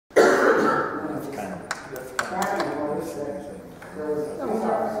Kathy noticed that there was a police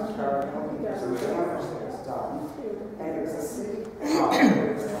officer car coming, so we was done. And it was a city, so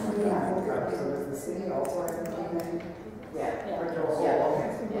does the city also have a name? Yeah. Okay.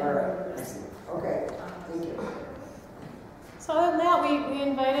 All right. I see. Okay. Thank you. So other than that, we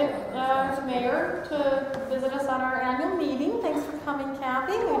invited the mayor to visit us on our annual meeting. Thanks for coming,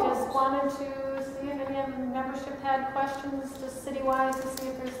 Kathy. We just wanted to see if any of the membership had questions just citywide to see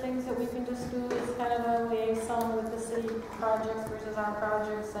if there's things that we can just do as kind of a liaison with the city projects versus our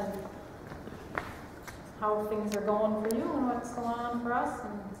projects and how things are going for you and what's going on for us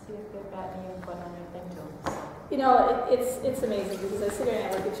and see if we've got any input on anything too. You know, it's amazing because I sit here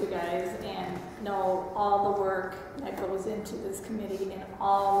and I look at you guys and know all the work that goes into this committee and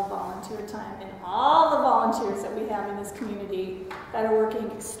all the volunteer time and all the volunteers that we have in this community that are working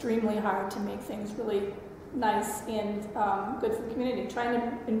extremely hard to make things really nice and good for the community, trying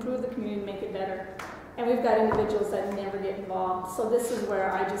to improve the community and make it better. And we've got individuals that never get involved. So this is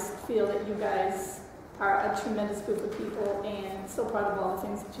where I just feel that you guys are a tremendous group of people and so proud of all the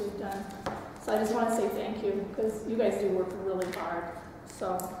things that you've done. So I just want to say thank you because you guys do work really hard.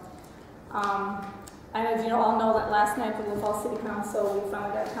 So I know you all know that last night the Little Falls City Council, we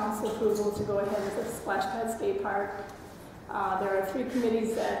finally got council approval to go ahead with the Splash Pad Skate Park. There are 3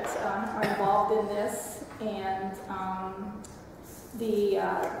 committees that are involved in this, and the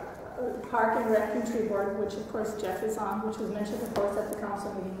Park and Recreation Board, which of course Jeff is on, which was mentioned of course at the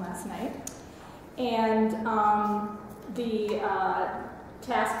council meeting last night, and the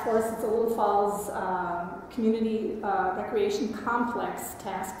task force, it's a Little Falls Community Recreation Complex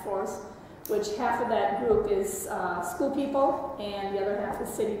Task Force, which half of that group is school people and the other half is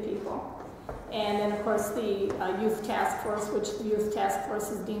city people. And then of course the youth task force, which the youth task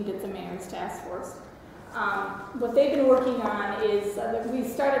force is deemed at the mayor's task force. What they've been working on is, we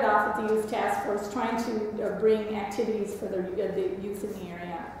started off with the youth task force trying to bring activities for the youth in the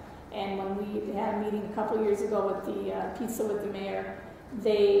area. And when we had a meeting a couple years ago with the Pizza with the Mayor,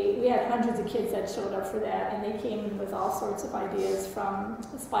 we had hundreds of kids that showed up for that, and they came in with all sorts of ideas from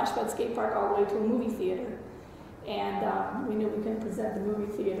the Splash Pad Skate Park all the way to a movie theater. And we knew we couldn't present the movie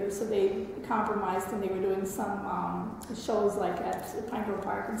theater, so they compromised and they were doing some shows like at Pine Grove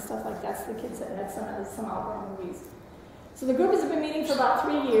Park and stuff like that, so the kids that had some outdoor movies. So the group has been meeting for about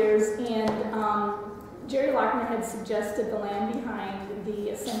 3 years, and Jerry Lochner had suggested the land behind the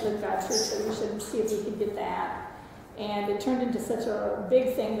Assembly of God Church, that we should see if we could get that. And it turned into such a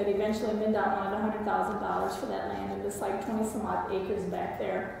big thing that eventually MnDOT wanted $100,000 for that land, and just like 20 some odd acres back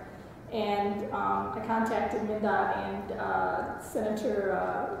there. And I contacted MnDOT and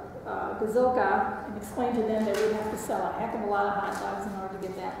Senator Gazilka and explained to them that we'd have to sell a heck of a lot of hot dogs in order to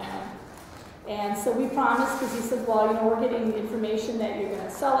get that land. And so we promised, because he said, well, you know, we're getting the information that you're going to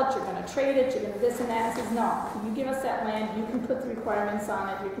sell it, you're going to trade it, you're going to this and that. I says, no, you give us that land, you can put the requirements on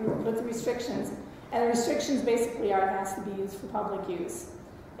it, you can put the restrictions. And the restrictions basically are it has to be used for public use.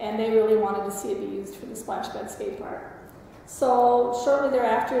 And they really wanted to see it be used for the Splash Pad Skate Park. So shortly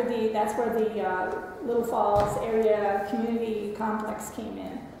thereafter, that's where the Little Falls Area Community Complex came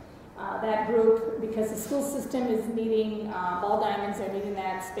in. That group, because the school system is needing ball diamonds, they're needing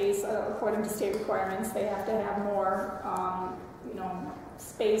that space according to state requirements. They have to have more, you know,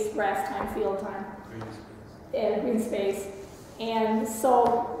 space, grass time, field time, green space. And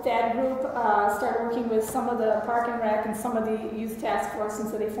so that group started working with some of the Park and Rec and some of the youth task force, and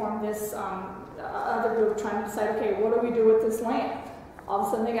so they formed this other group trying to decide, okay, what do we do with this land? All of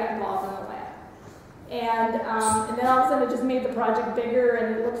a sudden they got involved in the land. And then all of a sudden it just made the project bigger,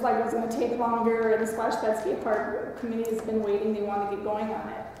 and it looked like it was going to take longer, and the Splash Pad Skate Park committee has been waiting, they want to get going on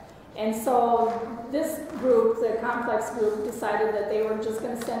it. And so this group, the complex group, decided that they were just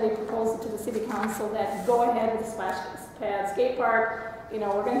going to send a proposal to the city council that go ahead with the Splash Pad Skate Park. You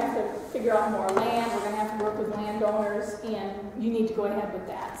know, we're going to have to figure out more land, we're going to have to work with landowners, and you need to go ahead with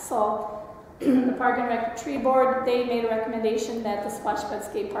that. So the Park and Rec Tree Board, they made a recommendation that the Splash Pad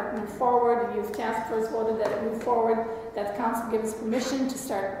Skate Park move forward. The Youth Task Force voted that it move forward, that the council give us permission to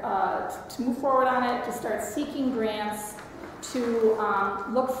start, to move forward on it, to start seeking grants, to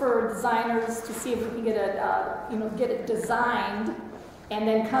look for designers to see if we can get it designed, and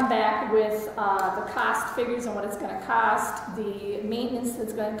then come back with the cost figures and what it's going to cost, the maintenance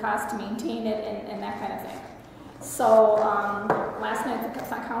that's going to cost to maintain it, and that kind of thing. So last night the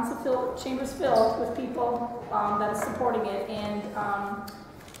council chambers filled with people that are supporting it, and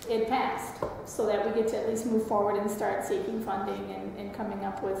it passed, so that we get to at least move forward and start seeking funding and coming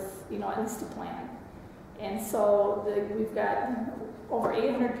up with, you know, at least a plan. And so we've got over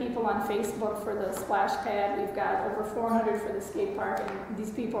 800 people on Facebook for the splash pad. We've got over 400 for the skate park, and these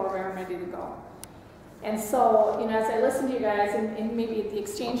people are very ready to go. And so, you know, as I listen to you guys and maybe at the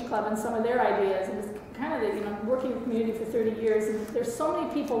Exchange Club and some of their ideas, and it's kind of, you know, working in the community for 30 years, and there's so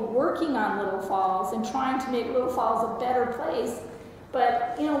many people working on Little Falls and trying to make Little Falls a better place,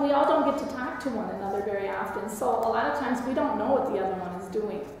 but, you know, we all don't get to talk to one another very often, so a lot of times we don't know what the other one is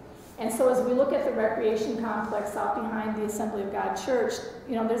doing. And so as we look at the recreation complex out behind the Assembly of God Church,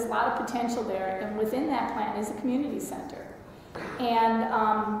 you know, there's a lot of potential there, and within that plan is a community center. And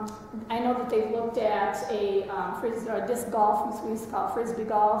I know that they've looked at a disc golf, we used to call it frisbee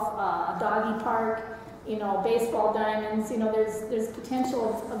golf, a doggy park, you know, baseball diamonds. You know, there's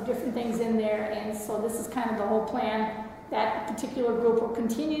potential of different things in there, and so this is kind of the whole plan. That particular group will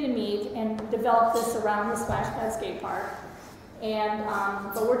continue to meet and develop this around the Splash Pad Skate Park. And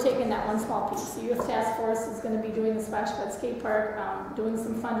but we're taking that one small piece. The Youth Task Force is going to be doing the Splash Pad Skate Park, doing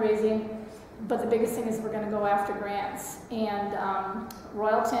some fundraising. But the biggest thing is we're going to go after grants. And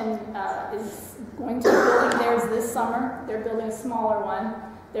Royalton is going to be building theirs this summer. They're building a smaller one.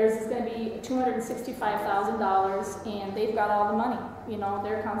 Theirs is going to be $265,000, and they've got all the money. You know,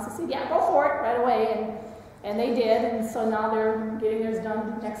 their council said, yeah, go for it right away. And they did, and so now they're getting theirs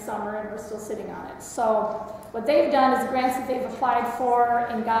done next summer, and we're still sitting on it. So what they've done is the grants that they've applied for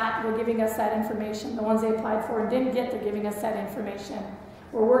and got, they're giving us that information. The ones they applied for and didn't get, they're giving us that information.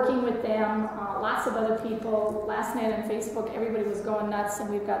 We're working with them, lots of other people. Last night on Facebook, everybody was going nuts,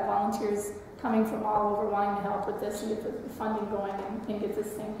 and we've got volunteers coming from all over wanting to help with this and get the funding going and get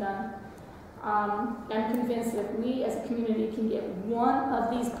this thing done. I'm convinced that if we as a community can get one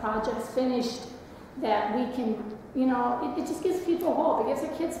of these projects finished, that we can, you know, it just gives people hope. It gives the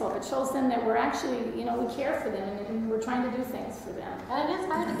kids hope. It shows them that we're actually, you know, we care for them and we're trying to do things for them. And it is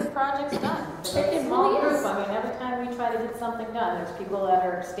hard to get projects done. It really is. I mean, every time we try to get something done, there's people that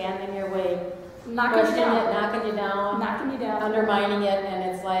are standing in your way, knocking you down, knocking you down, undermining it,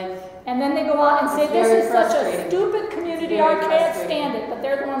 and it's like. And then they go out and say, this is such a stupid community, I can't stand it. But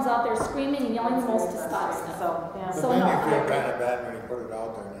they're the ones out there screaming and yelling the most to stop stuff. So, yeah. But then you feel kind of bad when you put it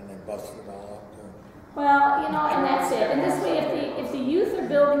out there and then they bust it all up there. Well, you know, and that's it. And this way, if the youth are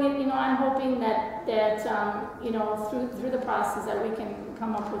building it, you know, I'm hoping that you know, through the process that we can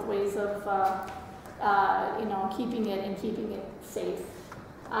come up with ways of, you know, keeping it safe.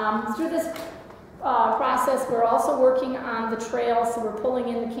 Through this process, we're also working on the trail, so we're pulling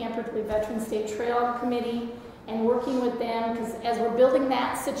in the Camp Ripley Veteran State Trail Committee and working with them, because as we're building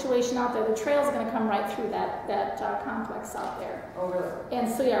that situation out there, the trail's going to come right through that complex out there. Oh, really? And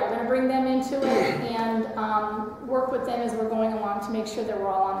so, yeah, we're going to bring them into it and work with them as we're going along to make sure that we're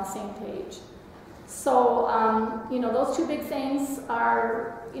all on the same page. So, you know, those two big things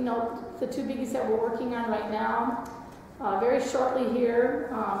are, you know, the two biggies that we're working on right now. Very shortly here,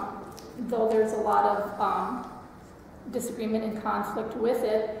 though there's a lot of disagreement and conflict with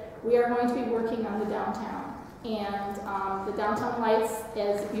it, we are going to be working on the downtown. And the downtown lights,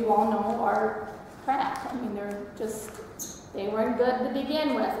 as you all know, are crap. I mean, they weren't good to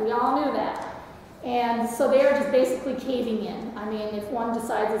begin with. We all knew that. And so they are just basically caving in. I mean, if one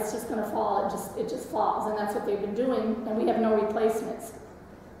decides it's just going to fall, it just falls. And that's what they've been doing, and we have no replacements.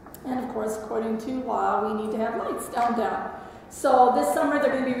 And of course, according to law, we need to have lights downtown. So this summer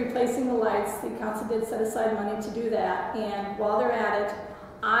they're going to be replacing the lights. The council did set aside money to do that. And while they're at it,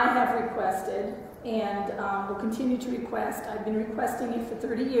 I have requested, and will continue to request, I've been requesting it for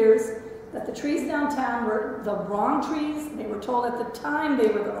 30 years, that the trees downtown were the wrong trees. They were told at the time they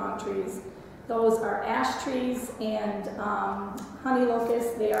were the wrong trees. Those are ash trees and honey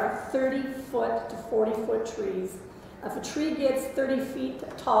locusts. They are 30-foot to 40-foot trees. If a tree gets 30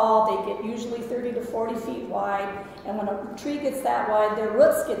 feet tall, they get usually 30 to 40 feet wide. And when a tree gets that wide, their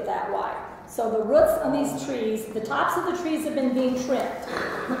roots get that wide. So the roots on these trees, the tops of the trees have been being trimmed.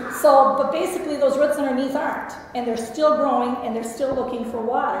 So, but basically those roots underneath aren't. And they're still growing and they're still looking for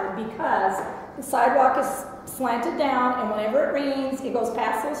water because the sidewalk is slanted down, and whenever it rains, it goes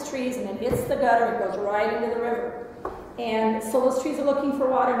past those trees and it hits the gutter, it goes right into the river. And so those trees are looking for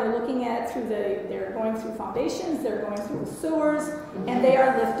water, and they're looking at it through they're going through foundations, they're going through the sewers, and they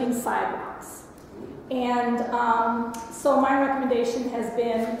are lifting sidewalks. And so my recommendation has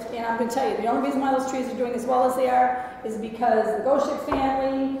been, and I'm going to tell you, the only reason why those trees are doing as well as they are is because the Goshik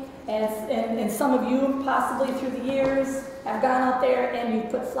family and some of you possibly through the years have gone out there and you've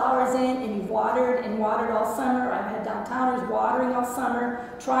put flowers in and you've watered all summer. I've had downtowners watering all summer,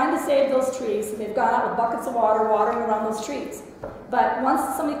 trying to save those trees. So they've gone out with buckets of water, watering around those trees. But once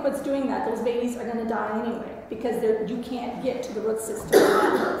somebody quits doing that, those babies are going to die anyway, because you can't get to the root system,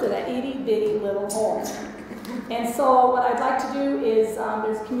 to that itty-bitty little hole. And so what I'd like to do is,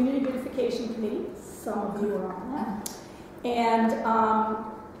 there's a community beautification committee. Some of you are on that. And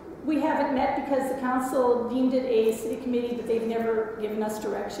we haven't haven't met because the council deemed it a city committee, but they've never given us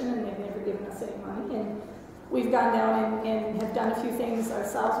direction and they've never given us any money. And we've gone down and have done a few things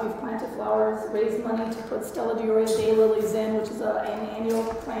ourselves. We've planted flowers, raised money to put Stella D'Oria daylilies in, which is an annual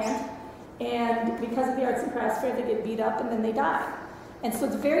plant. And because of the Arts and Crafts Fair, they get beat up and then they die. And so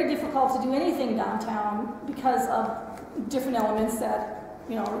it's very difficult to do anything downtown because of different elements that,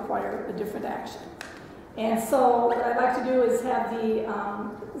 you know, require a different action. And so what I'd like to do is have the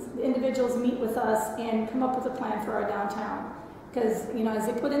individuals meet with us and come up with a plan for our downtown. Because, you know, as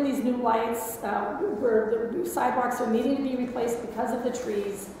they put in these new lights, where the sidewalks are needing to be replaced because of the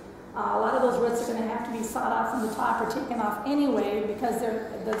trees, a lot of those roots are going to have to be sawed off from the top or taken off anyway because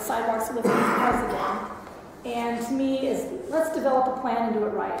the sidewalks are lifting because of them. And to me, let's develop a plan and do it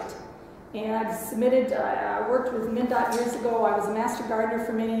right. And I've submitted, I worked with MnDOT years ago. I was a master gardener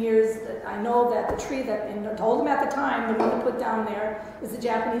for many years. I know that the tree that, and I told them at the time, the one to put down there is the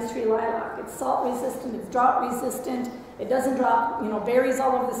Japanese tree lilac. It's salt resistant, it's drought resistant. It doesn't drop, you know, berries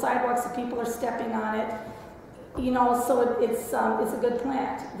all over the sidewalks so people are stepping on it. You know, so it's a good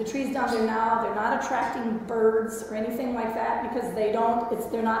plant. The trees down there now, they're not attracting birds or anything like that because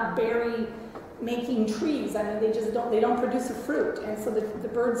they're not berry making trees. I mean, they don't produce a fruit, and so the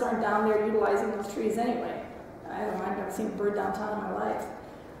birds aren't down there utilizing those trees anyway. I don't know, I've never seen a bird downtown in my life.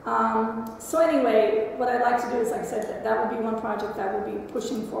 So anyway, what I'd like to do is, like I said, that would be one project that we'll be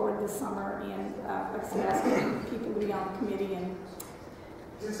pushing forward this summer, and like I said, asking people to be on the committee. And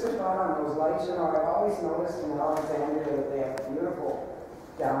just a thought on those lights, you know, I've always noticed in Alexandria that they have a beautiful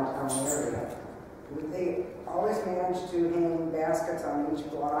downtown area. They always manage to hang baskets on each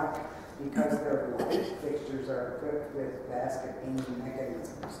block because their light fixtures are equipped with basket hanging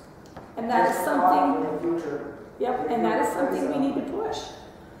mechanisms. And that is something, in the future. Yep, and that is something we need to push.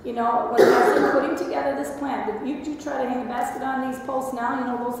 You know, when they're putting together this plan, if you do try to hang a basket on these posts now, you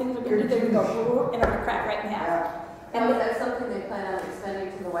know, those things are going to do, they're going to go, and they're going to crack right in half. Yeah. And is that something they plan on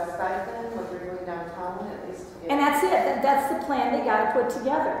extending to the west side then, what they're doing downtown, at least? And that's it. That's the plan they got to put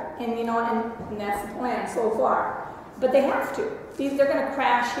together. And, you know, and that's the plan so far. But they have to. They're going to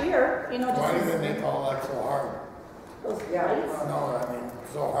crash here, you know. Just Why do they make all that so hard? Those Yeah. lights. No, I mean,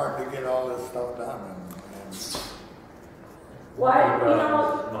 so hard to get all this stuff done and Why, you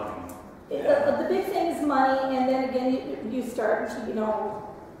know, the big thing is money, and then again, you start to, you know,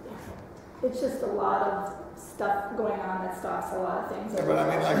 it's just a lot of stuff going on that stops a lot of things. yeah, but I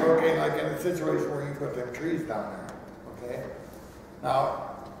mean, like, okay, like in a situation where you put them trees down there, okay?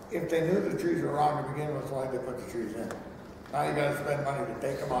 Now, if they knew the trees were wrong to begin with, why did they put the trees in? Now you gotta spend money to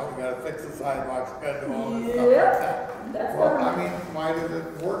take them out, you gotta fix the sidewalks, you gotta do all this stuff like that. That's Well, what I mean, why does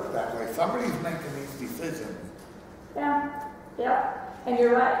it work that way? Somebody's making these decisions. Yeah, and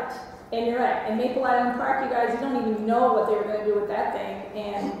you're right. And you're right. And Maple Island Park, you guys, you don't even know what they were going to do with that thing.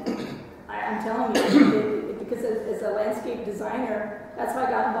 And I'm telling you, because as a landscape designer, that's why I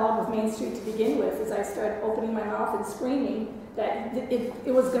got involved with Main Street to begin with, is I started opening my mouth and screaming that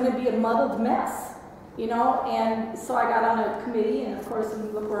it was going to be a muddled mess, you know. And so I got on a committee, and of course,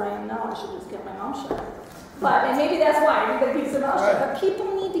 look where I am now. I should just get my mouth shut. And maybe that's why everybody keeps their mouth shut. But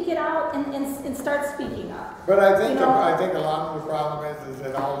people need to get out and start speaking up. But I think, you know, I think a lot of the problem is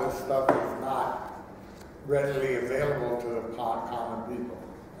that all this stuff is not readily available to the common people.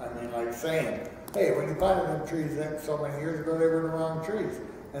 I mean, like saying, hey, when you planted them trees so many years ago, they were the wrong trees.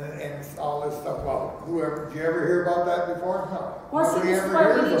 And all this stuff, well, did you ever hear about that before? No. Well, see, this is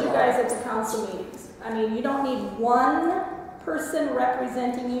why we need you guys at the council meetings. I mean, you don't need one person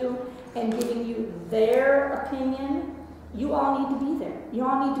representing you and giving you their opinion. You all need to be there. You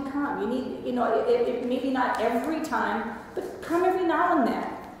all need to come. You need, you know, maybe not every time, but come every now and then.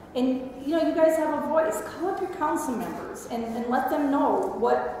 And, you know, you guys have a voice. Call up your council members and let them know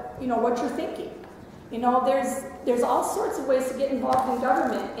what you're thinking. You know, there's all sorts of ways to get involved in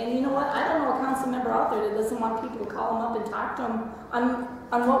government. And you know what? I don't know a council member out there that doesn't want people to call them up and talk to them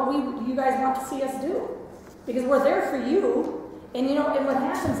on what you guys want to see us do. Because we're there for you. And you know, and what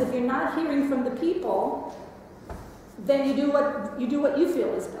happens if you're not hearing from the people, then you do what you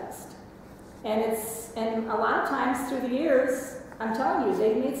feel is best. And a lot of times through the years, I'm telling you,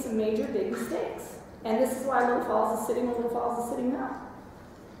 they've made some major big mistakes. And this is why Little Falls is sitting where Little Falls is sitting now.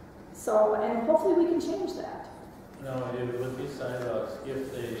 So, and hopefully we can change that. No, with these sidewalks,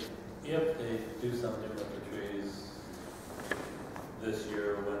 if they do something with the trees this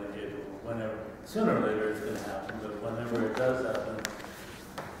year, whenever, sooner or later it's going to happen, but whenever it does happen,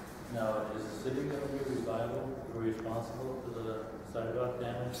 now, is the city going to be responsible for the sidewalk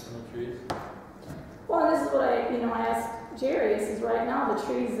damage from the trees? Well, this is what I asked Jerry. This is right now the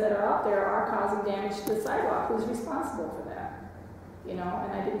trees that are out there are causing damage to the sidewalk. Who's responsible for that? you know,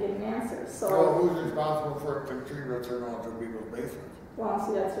 and I didn't get an answer. So So, who's responsible for if the tree roots are going through people's basements? well,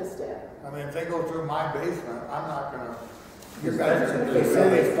 see, that's just it. I mean, if they go through my basement, I'm not gonna, you It's guys, technically- the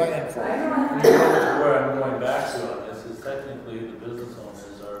city's paying for I it. know. Where I'm going back to on this is technically the business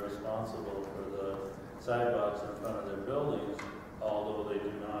owners are responsible for the sidewalks in front of their buildings, although they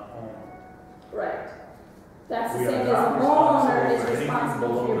do not own. Right. That's the We are same as a not homeowner responsible is for anything responsible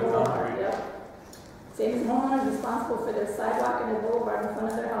below for your the boulevard, concrete. yep. Same as a homeowner is responsible for their sidewalk and their boulevard in front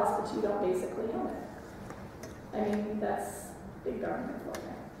of their house, but you don't basically own it. I mean, that's big government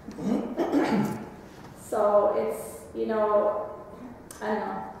for you. So it's, you know, I don't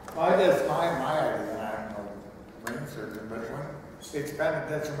know. Well, I guess my idea, and I'm no brain surgeon, but when it's kind of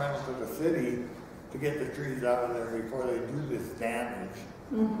detrimental to the city to get the trees out of there before they do this damage.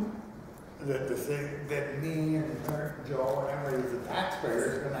 That the city, that me and Joe and everybody as a taxpayer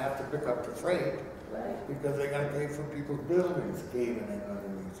is gonna have to pick up the freight Right. because they gotta pay for people's buildings caving in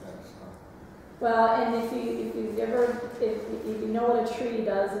underneath that stuff. Well, and if you know what a tree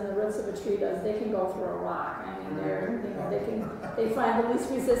does and the roots of a tree does, they can go through a rock. I mean, they find the least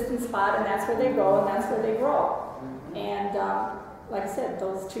resistant spot and that's where they go and that's where they grow. And, like I said,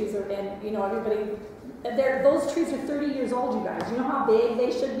 those trees are, and you know, those trees are 30 years old, you guys. You know how big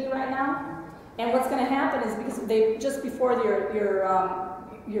they should be right now? And what's gonna happen is because just before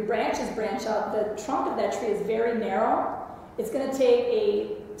your branches branch out, the trunk of that tree is very narrow. It's gonna take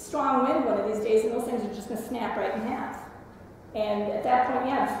a strong wind one of these days and those things are just gonna snap right in half. And at that point,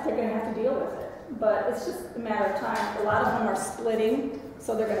 yeah, they're gonna have to deal with it. But it's just a matter of time. A lot of them are splitting,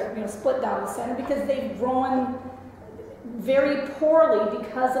 so they're gonna, you know, split down the center because they've grown very poorly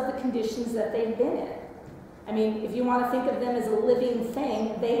because of the conditions that they've been in. I mean, if you want to think of them as a living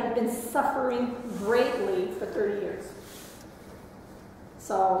thing, they have been suffering greatly for 30 years.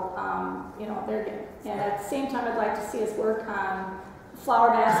 So, you know, and at the same time, I'd like to see us work on flower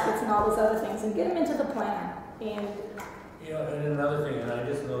baskets and all those other things and get them into the plan. And You know, and another thing, and I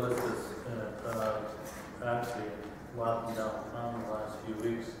just noticed this, actually, walking downtown the last few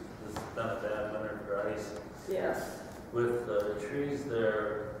weeks, it's been a bad winter for ice. yes, With the trees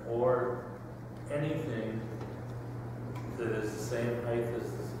there, or anything that is the same height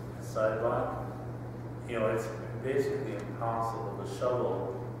as the sidewalk, you know, it's basically impossible to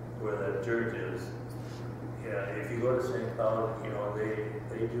shovel where that dirt is. Yeah, if you go to St. Cloud, you know,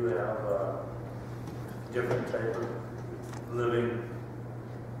 they do have a different type of living,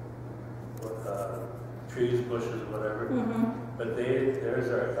 trees, bushes, whatever. But theirs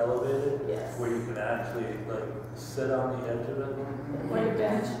are elevated, yes. where you can actually like sit on the edge of it. Like a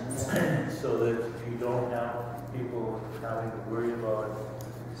bench. So that you don't have people having to worry about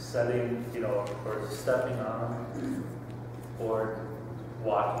setting, you know, or stepping on them, or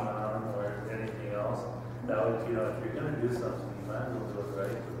walking on them, or anything else. That would, you know, if you're gonna do something, you might as well do it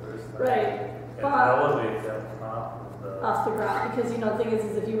right the first time. Right. And Well, elevate them off the ground, because you know, the thing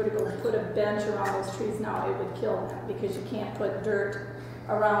is if you were to go put a bench around those trees now, it would kill them, because you can't put dirt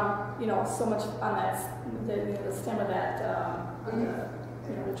around, you know, so much on that, the stem of that, you know,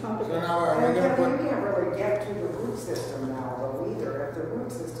 the trunk of So it. now are we And gonna you put, can't really get to the root system now, though, either. If the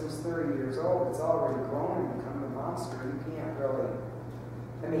root system's 30 years old, it's already grown and become a monster. You can't really,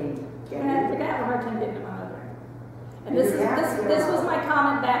 I mean, You're can gonna you? have a hard time getting them out of there. And You this have to get this them was out. my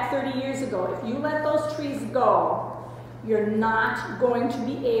comment back 30 years ago. If you let those trees go, you're not going to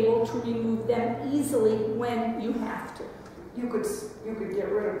be able to remove them easily when you have to. You could get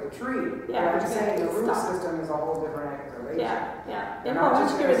rid of the tree. Yeah, But I'm but saying the it's root stuck. system is a whole different activation. Yeah. They're And not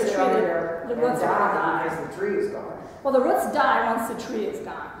once just you get rid gonna of the sit tree, out the there and roots are gonna die die. because the tree is gone. Well, the roots die once the tree is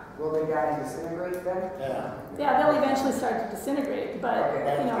gone. Will they die and disintegrate then? yeah. Yeah, they'll eventually start to disintegrate, but,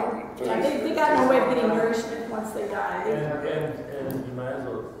 Okay. you know, yeah, they got no way of getting nourishment once they die. And you might as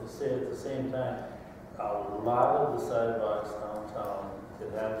well say at the same time, a lot of the sidewalks downtown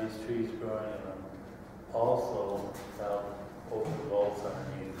that have these trees growing in them also have open vaults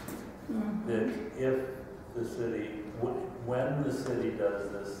underneath. That if the city, when the city does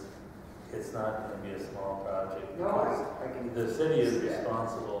this, it's not gonna be a small project. No, I can. The city is see that.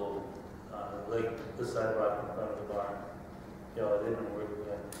 responsible, like the sidewalk in front of the barn. You know, they didn't work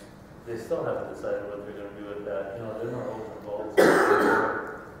yet. They still haven't decided what they're gonna do with that. You know, they're not open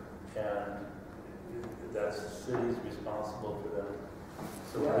vaults. And that's the city's responsible for them.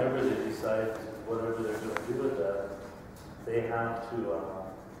 So whenever they decide whatever they're gonna do with that, they have to,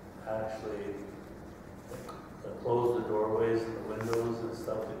 actually close the doorways and the windows and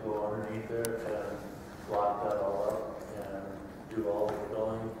stuff that go underneath there and lock that all up and do all the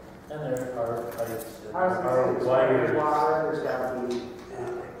filling. And there are pipes and I was there gonna are say, there's wires. water, there's gotta be.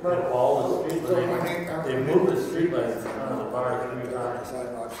 And all the street, So they move the streetlights in front of the bar 3 times.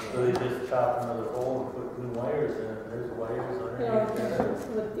 Sidewalks. So they just chop another hole and put new wires in, and there's wires You know, underneath there.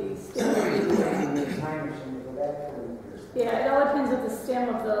 with the stem. Time machine to go back to the years. Yeah, it all depends what the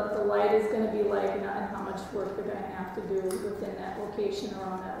stem of the light is gonna be like and how much work they're gonna have to do within that location or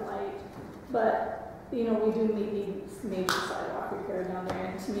on that light. But, you know, we do need major sidewalk repair down there.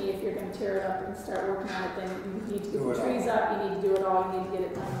 And to me, if you're gonna tear it up and start working on it, then you need to get the trees up, you need to do it all, you need to get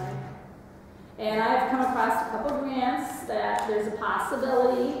it done right. And I've come across a couple of grants that there's a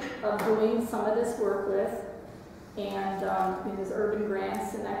possibility of doing some of this work with. And there's urban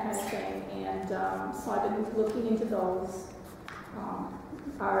grants and that kind of thing. And so I've been looking into those.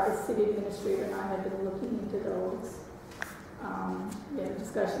 Our city administrator and I have been looking into those. We had a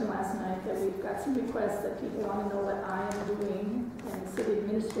discussion last night that we've got some requests that people want to know what I am doing and the city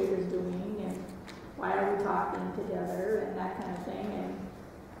administrator is doing and why are we talking together and that kind of thing. And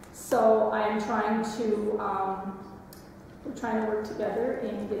so I am trying to, we're trying to work together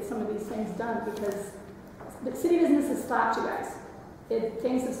and get some of these things done because the city business has stopped, you guys.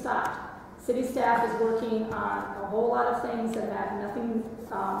 Things have stopped. City staff is working on a whole lot of things that have nothing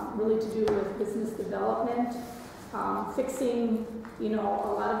really to do with business development, fixing, you know,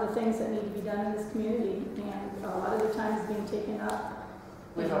 a lot of the things that need to be done in this community, and a lot of the time is being taken up.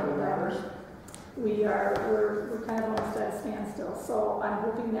 With our members. We're kind of almost at a standstill. So I'm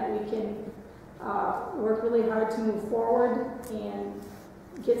hoping that we can work really hard to move forward and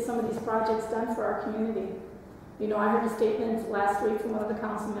get some of these projects done for our community. You know, I heard a statement last week from one of the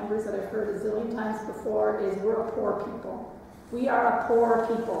council members that I've heard a zillion times before is we're a poor people. We are a poor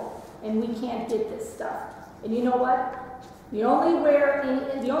people and we can't get this stuff. And you know what? The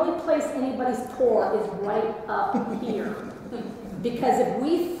only place anybody's poor is right up here. Because if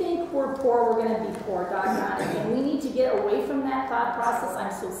we think we're poor, we're going to be poor, doggone it. And we need to get away from that thought process.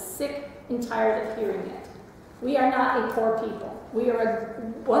 I'm so sick and tired of hearing it. We are not a poor people. We are a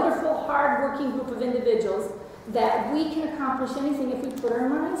wonderful, hard-working group of individuals that we can accomplish anything if we put our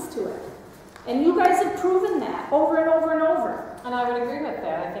minds to it. And you guys have proven that over and over and over. And I would agree with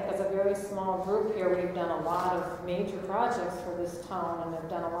that. I think as a very small group here, we've done a lot of major projects for this town and have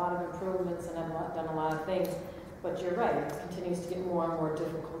done a lot of improvements and have done a lot of things. But you're right, it continues to get more and more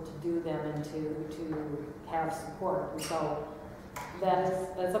difficult to do them and to have support. And so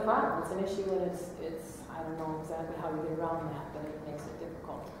that's a problem. It's an issue and it's I don't know exactly how you get around that, but it makes it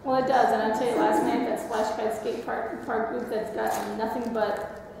difficult. Well, it does. And I'll tell you, last night, that Splash Pad Skate Park group that's gotten nothing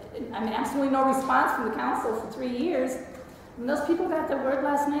but, I mean, absolutely no response from the council for 3 years. When those people got the word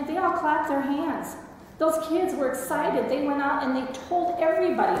last night, they all clapped their hands. Those kids were excited. They went out and they told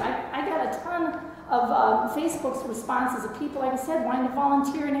everybody. I got a ton of Facebook's responses of people, like I said, wanting to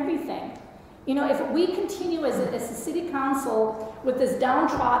volunteer and everything. You know, if we continue as a city council with this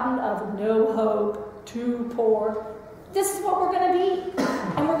downtrodden of no hope, too poor, this is what we're going to be.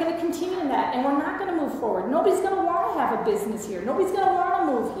 And we're going to continue in that. And we're not going to move forward. Nobody's going to want to have a business here. Nobody's going to want to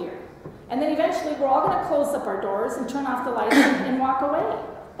move here. And then eventually we're all going to close up our doors and turn off the lights and walk away.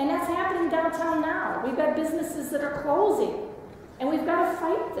 And that's happening downtown now. We've got businesses that are closing. And we've got to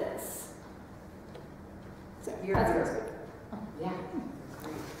fight this. So, that's what's good. Yeah.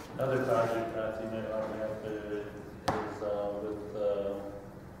 Another project that you might want to have is with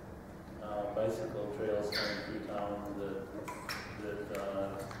bicycle trails coming through town that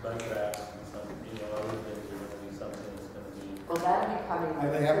bike racks and some, you know, other things are going to be something that's going to be. Well, that'll be coming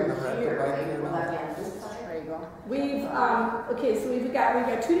Are they having a through rental here, bike right? here Will now? that be on this side? There you go. We've okay, so we've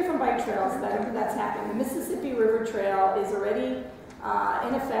got 2 different bike trails that's happening. The Mississippi River Trail is already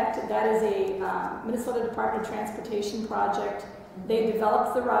in effect. That is a Minnesota Department of Transportation project. They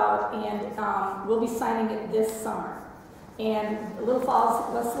developed the route and we'll be signing it this summer. And Little Falls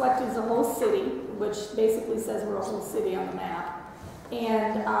was selected as a whole city, which basically says we're a whole city on the map.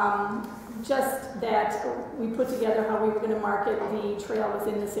 And just that we put together how we were going to market the trail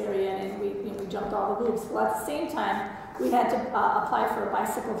within this area, and we jumped all the hoops. Well, at the same time, we had to apply for a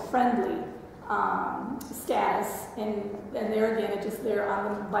bicycle-friendly status, and there again, they're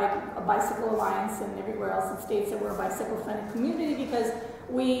on the Bicycle Alliance and everywhere else it states that we're a bicycle-friendly community because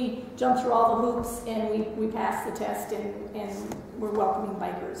we jumped through all the hoops and we passed the test and we're welcoming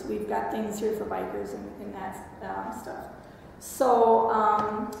bikers. We've got things here for bikers and that stuff. So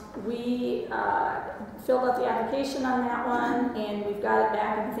we filled out the application on that one and we've got it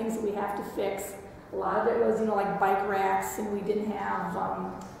back and the things that we have to fix. A lot of it was, like bike racks, and we didn't have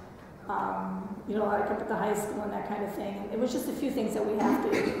like up at the high school and that kind of thing. And it was just a few things that we have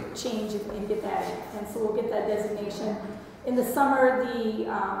to change and get that in. And so we'll get that designation. In the summer, the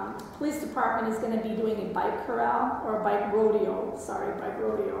police department is going to be doing a bike corral, or a bike rodeo,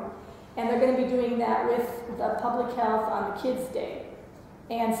 And they're going to be doing that with the public health on the Kids' Day.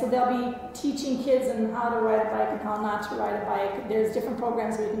 And so they'll be teaching kids on how to ride a bike and how not to ride a bike. There's different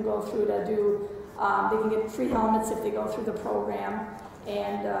programs we can go through to do. They can get free helmets if they go through the program,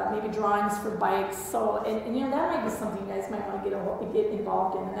 and maybe drawings for bikes. So, and you know, that might be something you guys might want to get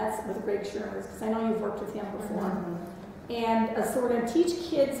involved in, and that's with Greg Sherman, because I know you've worked with him before. Mm-hmm. And so we're going to teach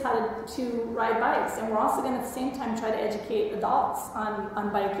kids how to ride bikes, and we're also going to at the same time try to educate adults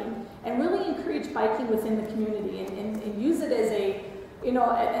on biking, and really encourage biking within the community, and use it as a, you know,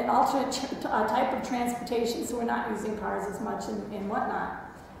 an alternate type of transportation, so we're not using cars as much and whatnot.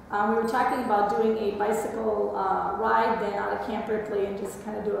 We were talking about doing a bicycle ride then out of Camp Ripley, and just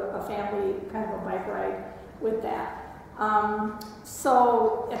kind of do a family kind of a bike ride with that.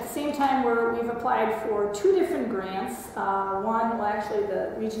 So at the same time, we've applied for 2 different grants. One, well actually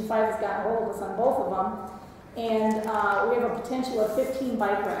the Region 5 has gotten hold of us on both of them. And we have a potential of 15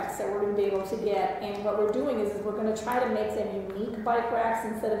 bike racks that we're going to be able to get. And what we're doing is we're going to try to make them unique bike racks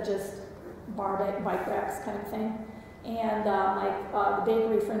instead of just bar bike racks kind of thing. And like the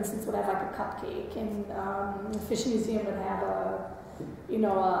bakery, for instance, would have like a cupcake, and the fish museum would have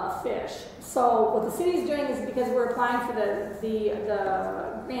a fish. So what the city's doing is, because we're applying for the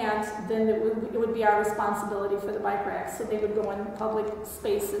grant, then it would be our responsibility for the bike racks. So they would go in public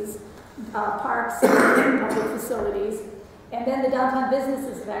spaces, parks, public facilities. And then the downtown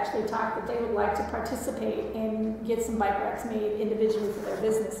businesses have actually talked that they would like to participate and get some bike racks made individually for their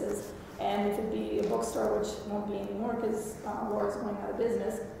businesses. And if it'd be a bookstore, which won't be anymore because Laura's going out of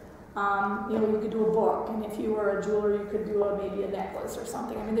business, you know, you could do a book. And if you were a jeweler, you could do maybe a necklace or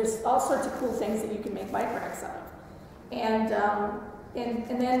something. I mean, there's all sorts of cool things that you can make bike racks out of. And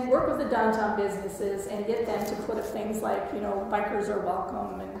then work with the downtown businesses and get them to put up things like, you know, bikers are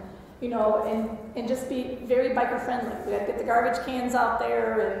welcome, and you know, and just be very biker friendly. We have to get the garbage cans out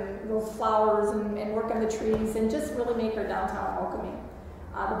there and those flowers and work on the trees and just really make our downtown welcoming.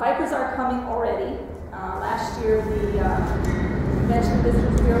 The bikers are coming already. Last year, the Convention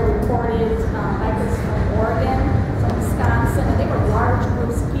Visitors Bureau reported bikers from Oregon, from Wisconsin, and they were large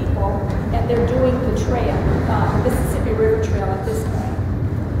groups of people, and they're doing the trail, Mississippi River Trail at this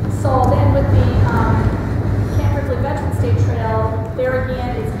point. So then with the Camp Ripley Veterans Day Trail, there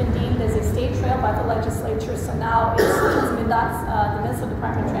again, it's been deemed as a state trail by the legislature, so now it's MnDOT's, the Minnesota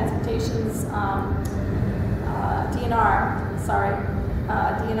Department of Transportation's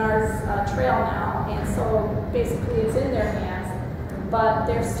DNR's trail now, and so basically it's in their hands, but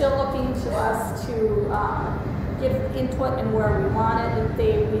they're still looking to us to give input in where we want it.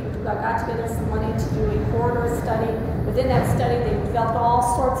 We got together some money to do a corridor study. Within that study, they developed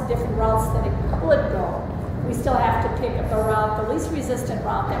all sorts of different routes that it could go. We still have to pick up the route, the least resistant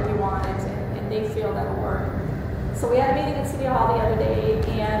route that we wanted, and they feel that'll work. So we had a meeting at City Hall the other day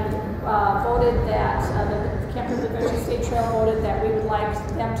and voted that the Camp Ripley Veterans State Trail voted that we would like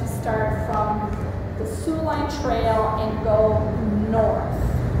them to start from the Sioux Line Trail and go north.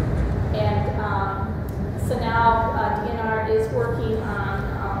 And so now DNR is working on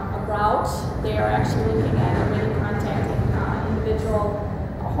a route. They are actually looking at already contacting individual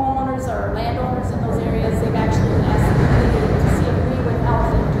homeowners or landowners in those areas. They've actually asked to see if we would help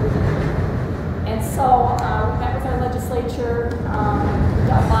them do that. And so we met with our legislature.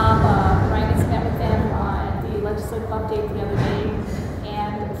 Bob Ryan met with them at the legislative update the other day,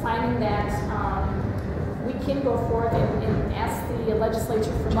 and finding that we can go forth and ask the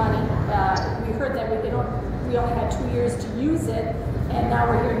legislature for money. We heard that we only had 2 years to use it, and now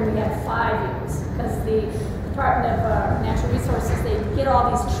we're hearing we have 5 years, because the Department of Natural Resources, they get all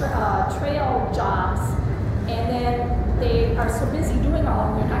these trail jobs, and then they are so busy doing all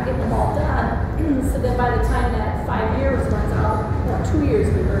of them, they're not getting them all done. So then by the time that 5 years runs out, or 2 years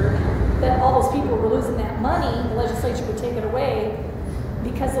we heard, that all those people were losing that money, the legislature would take it away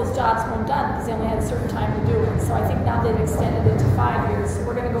because those jobs weren't done, because they only had a certain time to do it. So I think now they've extended it to 5 years, so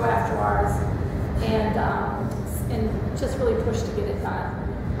we're going to go after ours and just really push to get it done.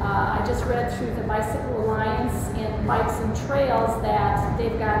 I just read through the Bicycle Alliance and Bikes and Trails that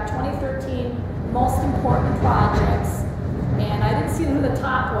they've got 2013 most important projects, and I didn't see who the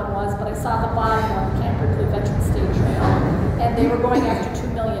top one was, but I saw the bottom one, the Camp Ripley Veterans State Trail, and they were going after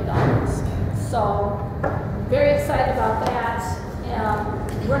 $2 million. So very excited about that.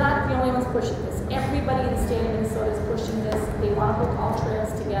 We're not the only ones pushing this. Everybody in the state of Minnesota is pushing this. They want to hook all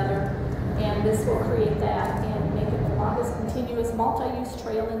trails together, and this will create that and make it the longest continuous multi-use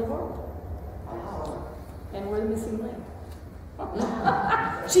trail in the world. And we're the missing link.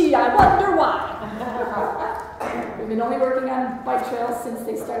 Gee, I wonder why. We've been only working on bike trails since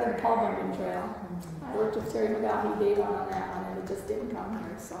they started the Paul Bunyan Trail. I worked with Terry McGaughy day one on that one, and it just didn't come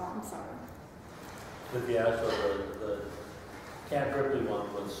here, so I'm sorry. But the actual, the Camp Ripley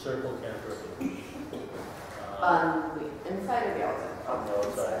one was Circle Camp Ripley. Inside or the outside? On the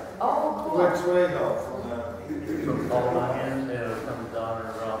outside. Oh, cool. Which way though, from the? From Paul and it comes down and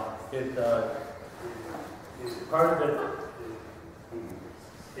around. Part of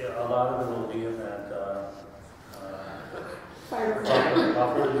it, a lot of it will be in that, Fire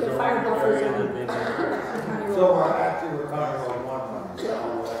buffer The zone fire buffer area zone. that they So actually we're talking about one.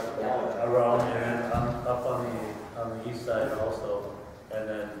 Yeah. around and up on the east side also, and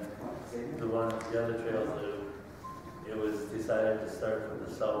then the other trails, it was decided to start from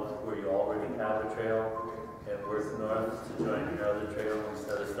the south where you already have a trail and work north to join your other trail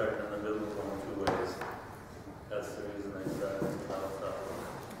instead of starting in the middle going two ways. That's the reason they started south.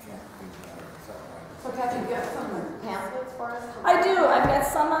 So Kathy, do you have some pamphlets for us? I do. I've got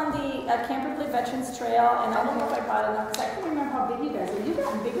some on the Camp Ripley Veterans Trail, and I don't know if I brought enough because I can't remember how big you guys are. You've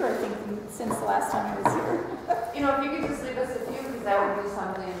gotten bigger, I think, since the last time I was here. You know, if you could just leave us a few, because that would be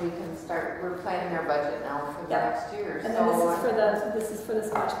something we can start, we're planning our budget now for the Yep. next year. And then this is for the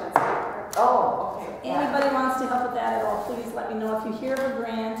Splash Pad Skate Park. Oh, okay. Anybody wants to help with that at all, please let me know. If you hear of a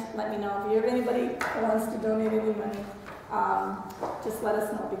grant, let me know. If you hear of anybody who wants to donate any money, just let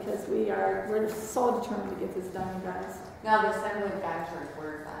us know because we're so determined to get this done, you guys. Now, the assembly factory,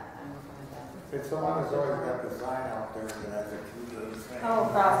 where is that? I'm looking at that. It's the one that's always got the sign out there that has a key to the thing. Oh,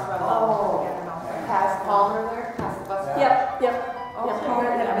 across from, Oh. yeah, no. Past Palmer there, past the bus stop? Yep. Oh, Yep. So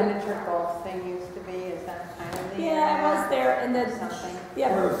where that miniature golf thing used to be, is that kind of the Yeah, I area was there, and then, or something?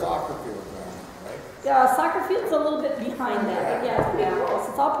 yeah. Where the soccer field is, right? Yeah, soccer field's a little bit behind that, but yeah, it's pretty Yeah. close.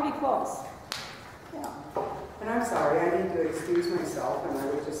 It's all pretty close. Yeah. And I'm sorry, I need to excuse myself, and I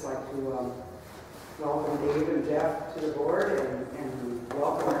would just like to welcome Dave and Jeff to the board and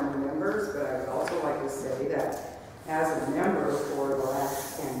welcome our new members, but I would also like to say that as a member for the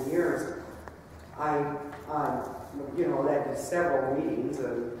last 10 years, I led to several meetings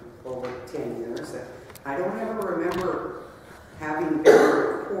of over 10 years. I don't ever remember having been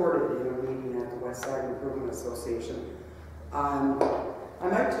recorded in a meeting at the West Side Improvement Association. I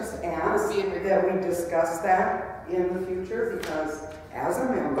might just ask that we discuss that in the future because as a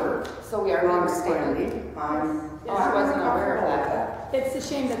member, So we are not long-standing, I wasn't aware of that. It's a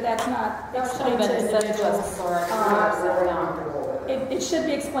shame that that's not That should have explained been to said to individuals. us before. I'm very comfortable with it. It should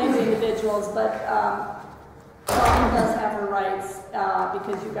be explained to individuals, but Robin does have her rights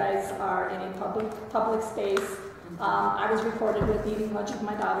because you guys are in a public space. I was recorded with eating lunch with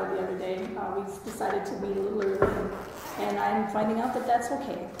my daughter the other day. We decided to meet a little early, and I'm finding out that that's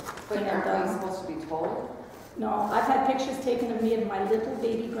okay. But And, aren't we supposed to be told? No, I've had pictures taken of me and my little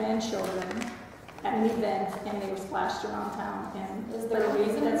baby grandchildren at an event, and they were splashed around town. And Is there a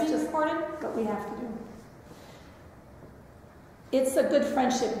reason that's it's being just recorded? what we have to do. It's a good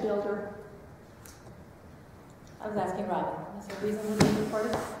friendship builder. I was asking Robin, is there a reason we're being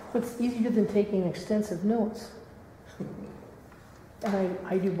recorded? What's easier than taking extensive notes? And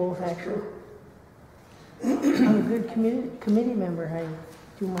I do both actually. I'm a good committee member. I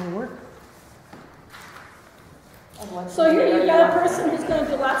do my work. And what's So the here you area got a want? person who's going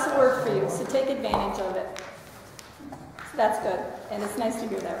to do lots of work for you, so take advantage of it. So that's good, and it's nice to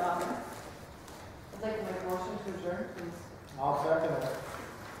hear that, Robin. I'd like to make a motion to adjourn, please. I'll second it.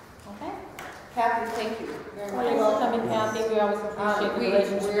 Okay. Kathy, thank you very Well, much. you're welcome, Kathy. We always appreciate the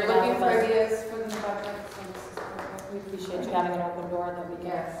relationship We're you have looking with for us. ideas for the budget, so this is perfect. We appreciate you having an open door that we can.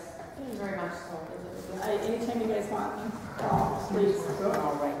 Yes, very much so. Anytime you guys want me, please.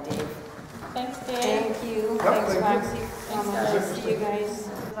 All right, Dave. Thanks, Dave. Thank you. Yep, Thanks, thank Roxy. Thanks, guys. See you guys.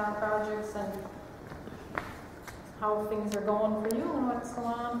 Our projects and how things are going for you and what's going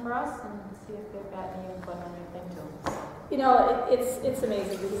on for us and see if they've got any input on anything too. You know, it's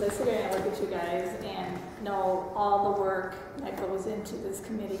amazing because I sit here and I look at you guys and know all the work that goes into this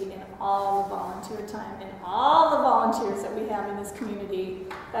committee and all the volunteer time and all the volunteers that we have in this community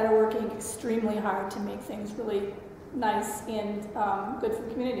that are working extremely hard to make things really nice and good for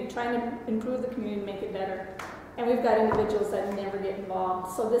the community, trying to improve the community, make it better. And we've got individuals that never get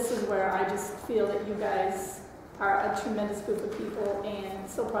involved. So this is where I just feel that you guys are a tremendous group of people and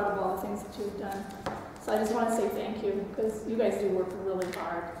so proud of all the things that you've done. So I just want to say thank you because you guys do work really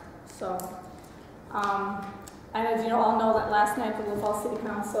hard. So, and as you all know, that last night the Little Falls City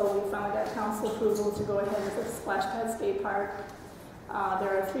Council, we finally got council approval to go ahead with the Splash Pad Skate Park.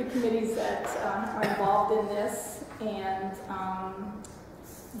 There are 3 committees that are involved in this, and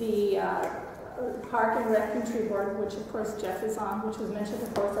the Park and Recreation Board, which of course Jeff is on, which was mentioned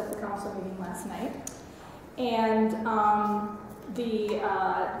of course at the council meeting last night, and the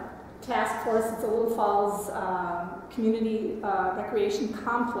task force, it's a Little Falls Community Recreation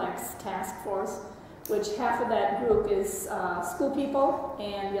Complex Task Force, which half of that group is school people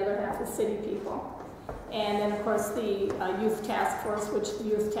and the other half is city people. And then, of course, the Youth Task Force, which the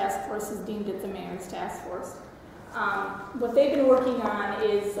Youth Task Force is deemed at the Mayor's Task Force. What they've been working on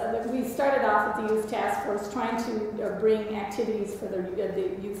is that we started off at the Youth Task Force trying to bring activities for the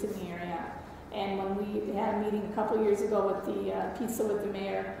youth in the area. And when we had a meeting a couple years ago with the Pizza with the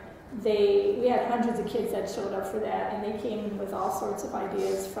Mayor, we had hundreds of kids that showed up for that, and they came with all sorts of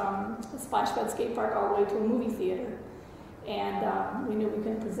ideas from the Splash Pad Skate Park all the way to a movie theater. And we knew we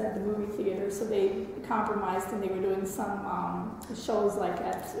couldn't present the movie theater, so they compromised and they were doing some shows like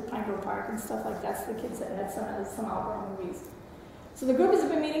at Pine Grove Park and stuff like that, so the kids that had some outdoor movies. So the group has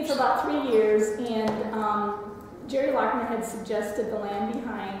been meeting for about 3 years, and Jerry Lochner had suggested the land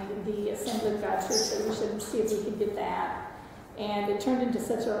behind the Assembly of God Church, that we should see if we could get that. And it turned into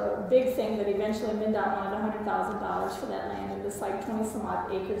such a big thing that eventually MnDOT wanted $100,000 for that land, and it's like 20 some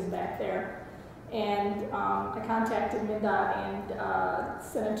odd acres back there. And I contacted MnDOT and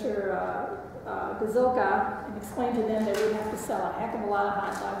Senator Gazilka and explained to them that we'd have to sell a heck of a lot of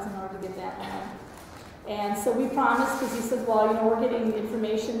hot dogs in order to get that land. And so we promised, because he said, well, you know, we're getting the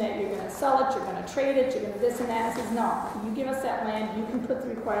information that you're going to sell it, you're going to trade it, you're going to this and that. I says, no, you give us that land, you can put the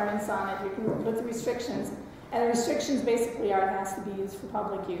requirements on it, you can put the restrictions. And the restrictions basically are it has to be used for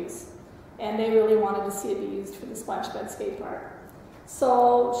public use. And they really wanted to see it be used for the Splash Pad Skate Park.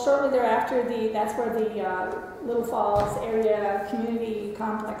 So shortly thereafter, that's where the Little Falls Area Community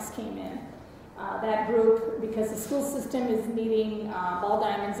Complex came in. That group, because the school system is needing ball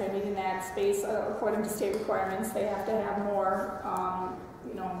diamonds, they're needing that space according to state requirements. They have to have more,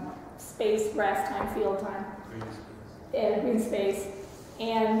 you know, space, grass time, field time, green space.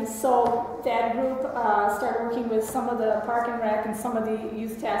 And so that group started working with some of the Park and Rec and some of the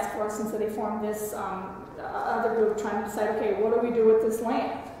Youth Task Force, and so they formed this other group trying to decide, okay, what do we do with this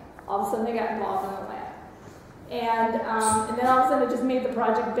land? All of a sudden they got involved in the land. And then all of a sudden it just made the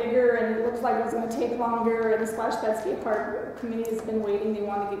project bigger, and it looked like it was going to take longer, and the Splash Pad Skate Park committee has been waiting, they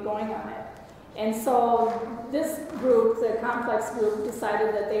want to get going on it. And so this group, the complex group,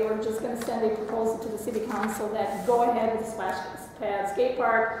 decided that they were just going to send a proposal to the city council that go ahead with the Splash Pad Skate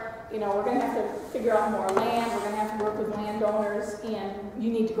Park. You know, we're going to have to figure out more land, we're going to have to work with landowners, and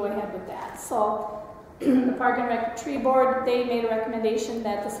you need to go ahead with that. So the Park and Rec Tree Board, they made a recommendation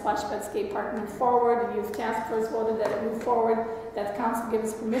that the Splash Pad Skate Park move forward. The Youth Task Force voted that it move forward, that the council give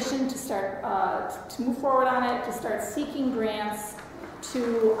us permission to start, to move forward on it, to start seeking grants,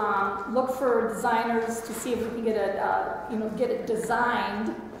 to look for designers to see if we can get it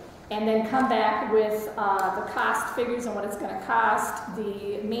designed, and then come back with the cost figures and what it's going to cost,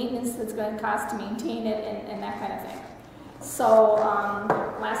 the maintenance that's going to cost to maintain it, and that kind of thing. So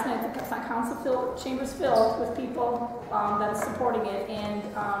last night the council chambers filled with people that are supporting it, and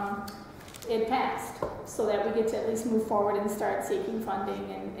it passed, so that we get to at least move forward and start seeking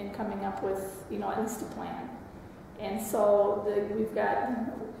funding and coming up with, you know, at least a plan. And so we've got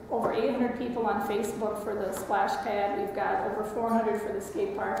over 800 people on Facebook for the splash pad. We've got over 400 for the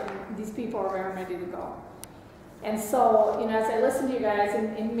skate park, and these people are very ready to go. And so, you know, as I listen to you guys,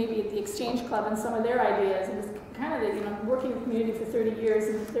 and maybe at the Exchange Club and some of their ideas, and it's kind of, you know, working in the community for 30 years,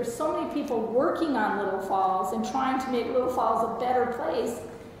 and there's so many people working on Little Falls and trying to make Little Falls a better place.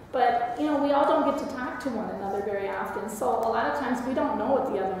 But, you know, we all don't get to talk to one another very often. So a lot of times we don't know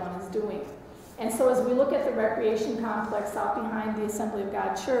what the other one is doing. And so as we look at the recreation complex out behind the Assembly of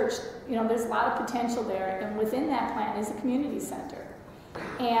God Church, you know, there's a lot of potential there, and within that plan is a community center.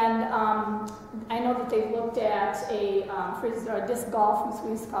 And I know that they've looked at a disc golf, as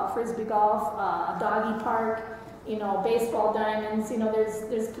we used to call it, frisbee golf, a doggy park, you know, baseball diamonds. You know,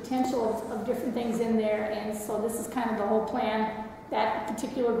 there's potential of different things in there, and so this is kind of the whole plan. That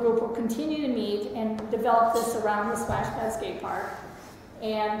particular group will continue to meet and develop this around the Splash Pad Skate Park.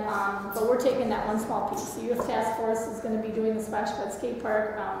 And but we're taking that one small piece. The Youth Task Force is going to be doing the Splash Pad Skate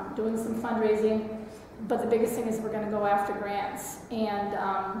Park, doing some fundraising. But the biggest thing is we're going to go after grants. And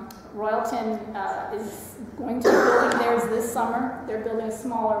Royalton is going to be building theirs this summer. They're building a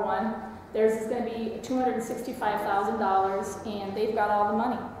smaller one. Theirs is going to be $265,000, and they've got all the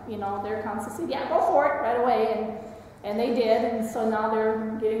money. You know, their council said, yeah, go for it right away. And they did, and so now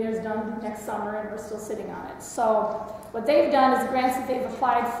they're getting theirs done next summer, and we're still sitting on it. So what they've done is the grants that they've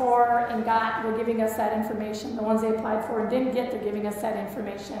applied for and got, they're giving us that information. The ones they applied for and didn't get, they're giving us that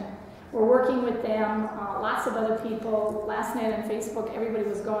information. We're working with them, lots of other people. Last night on Facebook, everybody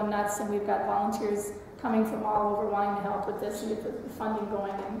was going nuts, and we've got volunteers coming from all over wanting to help with this and get the funding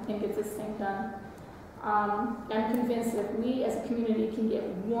going and get this thing done. I'm convinced that if we as a community can get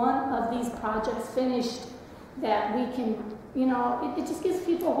one of these projects finished, that we can, you know, it just gives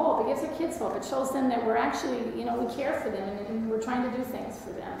people hope. It gives their kids hope. It shows them that we're actually, you know, we care for them and we're trying to do things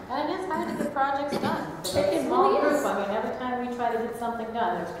for them. And it is hard to get projects done. It's It a small really group. is. I mean, every time we try to get something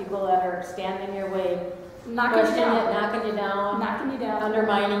done, there's people that are standing in your way, Knocking you questioning it, down. knocking you down,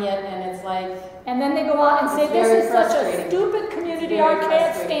 Undermining it, and it's like, And then they go out and say, It's this very is such a frustrating. stupid community, It's I very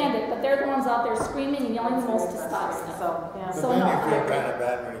can't frustrating. stand it. But they're the ones out there screaming and yelling the most to stop stuff. so, yeah. But So then no, you I feel agree. kind of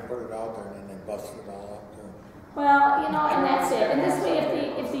bad when you put it out there and then they bust it all up too. Well, you know, and that's it. And this way,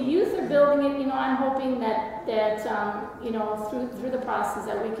 if the youth are building it, you know, I'm hoping that you know, through the process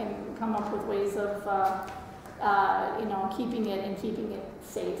that we can come up with ways of, you know, keeping it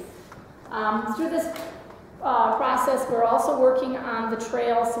safe. Through this process, we're also working on the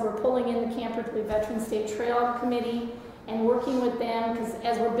trail, so we're pulling in the Camp Ripley Veteran State Trail Committee and working with them, because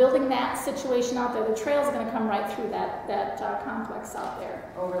as we're building that situation out there, the trail's going to come right through that complex out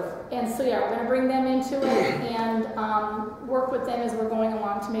there. Oh, really? And so, yeah, we're going to bring them into it and work with them as we're going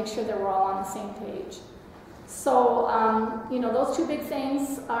along to make sure that we're all on the same page. So, you know, those two big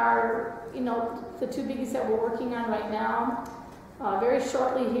things are, you know, the two biggies that we're working on right now. Very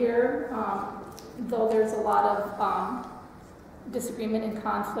shortly here, though there's a lot of disagreement and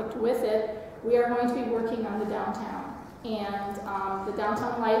conflict with it, we are going to be working on the downtown. And the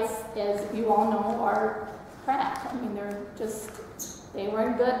downtown lights, as you all know, are crap. I mean, they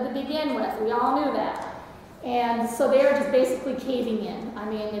weren't good to begin with. We all knew that. And so they are just basically caving in. I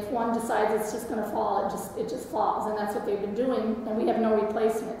mean, if one decides it's just going to fall, it just falls. And that's what they've been doing, and we have no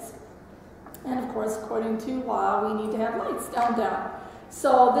replacements. And of course, according to law, we need to have lights downtown.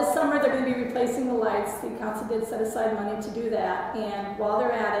 So this summer they're going to be replacing the lights. The council did set aside money to do that. And while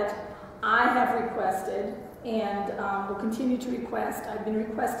they're at it, I have requested, and will continue to request, I've been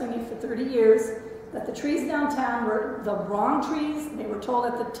requesting it for 30 years, that the trees downtown were the wrong trees. They were told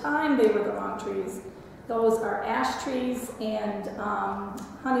at the time they were the wrong trees. Those are ash trees and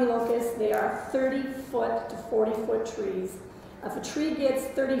honey locusts. They are 30-foot to 40-foot trees. If a tree gets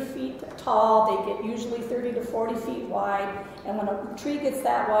 30 feet tall, they get usually 30 to 40 feet wide. And when a tree gets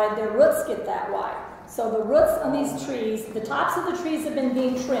that wide, their roots get that wide. So the roots on these trees, the tops of the trees have been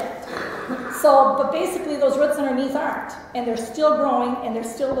being trimmed. So, but basically those roots underneath aren't. And they're still growing and they're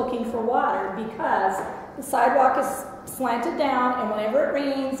still looking for water because the sidewalk is slanted down, and whenever it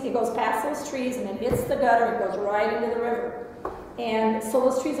rains, it goes past those trees and it hits the gutter, it goes right into the river. And so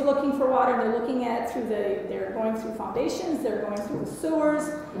those trees are looking for water, and they're looking at it through they're going through foundations, they're going through the sewers,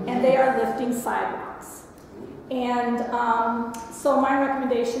 and they are lifting sidewalks. And so my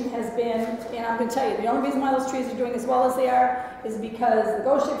recommendation has been, and I'm going to tell you, the only reason why those trees are doing as well as they are is because the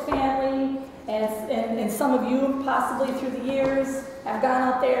Goshik family and some of you possibly through the years have gone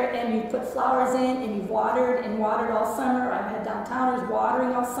out there and you've put flowers in and you've watered all summer. I've had downtowners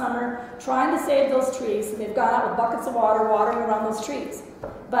watering all summer, trying to save those trees. So they've gone out with buckets of water, watering around those trees.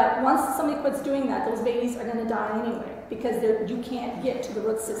 But once somebody quits doing that, those babies are going to die anyway, because you can't get to the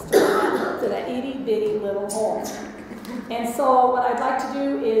root system, to that itty-bitty little hole. And so what I'd like to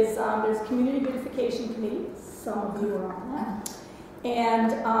do is, there's a community beautification committee. Some of you are on that.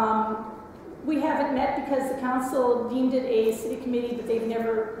 And we haven't met because the council deemed it a city committee, but they've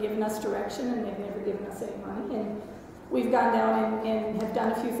never given us direction and they've never given us any money. And we've gone down and have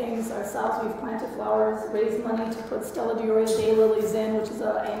done a few things ourselves. We've planted flowers, raised money to put Stella D'Oria daylilies in, which is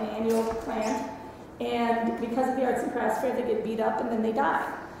an annual plant. And because of the Arts and Crafts Fair, they get beat up and then they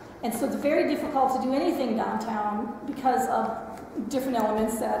die. And so it's very difficult to do anything downtown because of different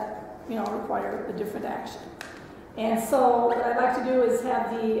elements that, you know, require a different action. And so what I'd like to do is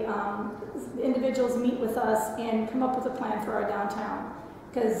have the individuals meet with us and come up with a plan for our downtown.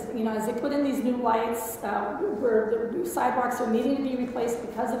 Because, you know, as they put in these new lights, where the sidewalks are needing to be replaced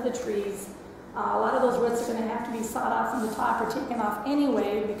because of the trees, a lot of those roots are going to have to be sawed off from the top or taken off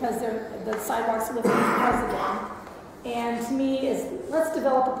anyway because the sidewalks are lifting because of them. And to me, let's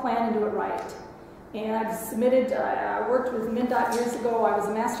develop a plan and do it right. And I've submitted, I worked with MnDOT years ago. I was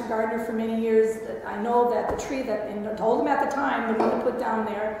a master gardener for many years. I know that the tree and I told them at the time, the one to put down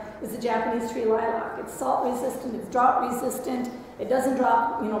there is the Japanese tree lilac. It's salt resistant, it's drought resistant. It doesn't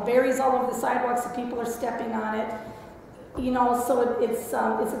drop, you know, berries all over the sidewalks so people are stepping on it. You know, so it's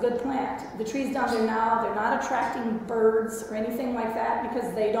a good plant. The trees down there now, they're not attracting birds or anything like that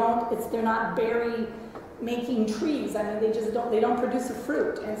because they're not berry making trees. I mean, they don't produce a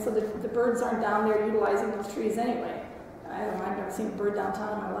fruit, and so the birds aren't down there utilizing those trees anyway. I don't know, I've never seen a bird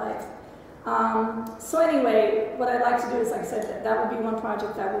downtown in my life. So anyway, what I'd like to do is, like I said, that would be one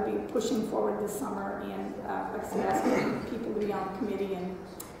project that we'll be pushing forward this summer, and like I said, asking people to be on the committee. And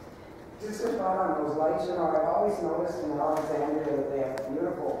just a thought on those lights, you know, I've always noticed in Alexandria that they have a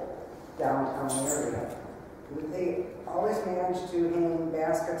beautiful downtown area. They always manage to hang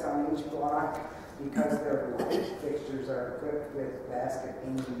baskets on each block because their light fixtures are equipped with basket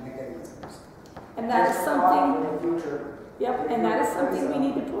hanging mechanisms. And that is Just something, in the future. yep, and that is something we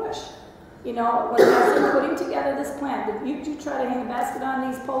need to push. You know, when they're putting together this plan, if you try to hang a basket on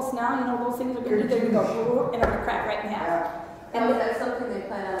these posts now, you know, those things are gonna do, they're gonna go, and they're gonna crack right in half. Yeah. And is that something they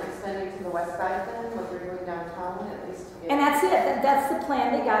plan on extending to the west side then, what they're doing downtown, at least to get? And that's it, that's the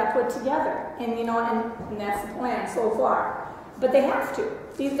plan they gotta put together, and you know, and that's the plan so far. But they have to,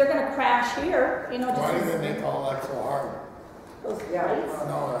 they're gonna crash here, you know, just. Why do they make all that so hard? Those Yeah. lights.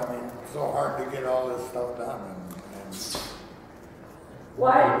 No, I mean, so hard to get all this stuff done and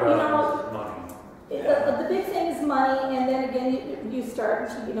Why, you know, Money. the big thing is money, and then again, you start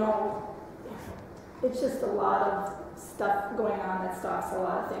to, you know, it's just a lot of stuff going on that stops a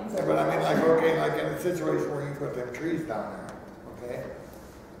lot of things. yeah, but I mean, like, okay, like in a situation where you put them trees down there, okay?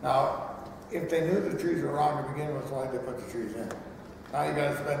 Now, if they knew the trees were wrong to begin with, why did they put the trees in? Now you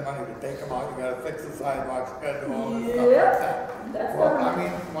gotta spend money to take them out, you gotta fix the sidewalks, you gotta do all this stuff like that. That's Well, what I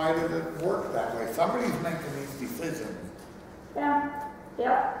mean, why does it work that way? Somebody's making these decisions.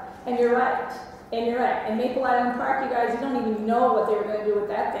 Yeah, and you're right. And you're right. And Maple Island Park, you guys, you don't even know what they were going to do with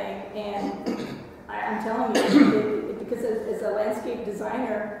that thing. And I'm telling you, because as a landscape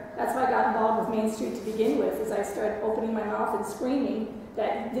designer, that's why I got involved with Main Street to begin with, is I started opening my mouth and screaming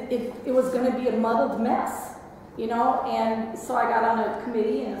that it was going to be a muddled mess, you know. And so I got on a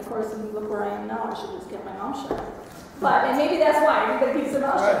committee, and of course, look where I am now. I should just get my mouth shut. But, and maybe that's why everybody keeps their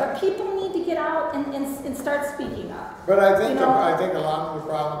mouth shut. But people need to get out and start speaking up. But I think, You know, I think a lot of the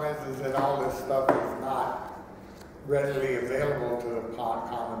problem is that all this stuff is not readily available to the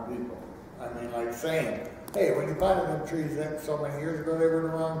common people. I mean, like saying, hey, when you planted them trees so many years ago, they were the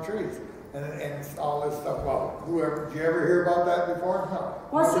wrong trees. And all this stuff, well, did you ever hear about that before? No.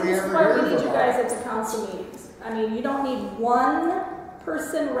 Well, so Nobody this is ever why hears we need you about guys it. at the council meetings. I mean, you don't need one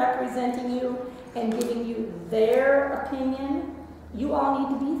person representing you and giving you their opinion. You all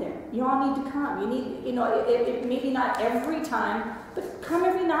need to be there. You all need to come. You need, you know, it maybe not every time, but come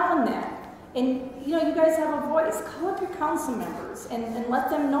every now and then. And, you know, you guys have a voice. Call up your council members and let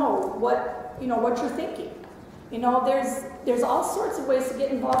them know what, you know, what you're thinking. You know, there's all sorts of ways to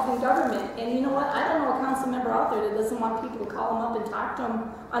get involved in government. And you know what? I don't know a council member out there that doesn't want people to call them up and talk to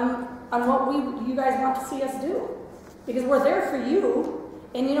them on what you guys want to see us do. Because we're there for you.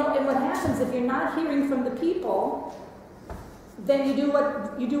 And you know, and what happens if you're not hearing from the people, then you do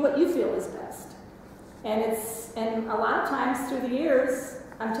what you feel is best. And a lot of times through the years,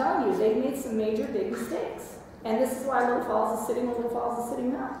 I'm telling you, they've made some major big mistakes. And this is why Little Falls is sitting where Little Falls is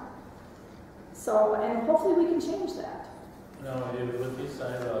sitting now. So, and hopefully we can change that. No, with these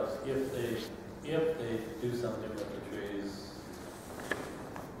sidewalks, if they do something with the trees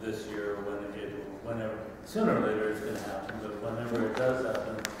this year, whenever, sooner or later it's gonna happen, but whenever it does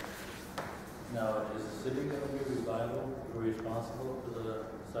happen, now, is the city gonna be responsible for the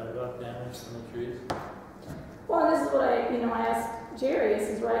sidewalk damage from the trees? Well, this is what I asked Jerry. This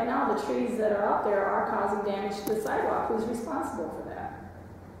is right now the trees that are out there are causing damage to the sidewalk. Who's responsible for that?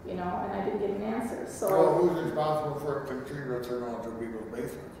 You know, and I didn't get an answer. So, Well, who's responsible for the tree roots are going through people's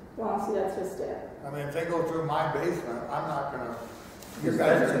basements? well, see, that's just it. I mean, if they go through my basement, I'm not gonna, you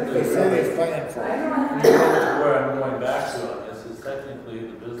guys, the city's paying for I it. know. Where I'm going back to on this is technically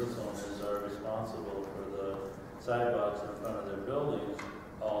the business owners are responsible for the sidewalks in front of their buildings,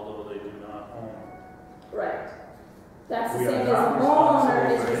 although they do not own. Right. That's the We are same as not a homeowner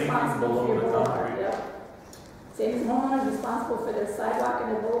responsible is for anything responsible below for your the boulevard. concrete. Yep. Same as a homeowner is responsible for their sidewalk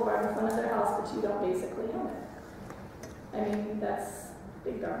and their boulevard in front of their house, but you don't basically own it. I mean, that's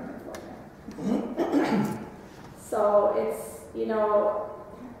big government for you. So it's, you know,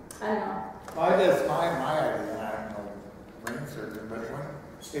 I don't know. I guess my idea, and I don't know, brain surgeon, but when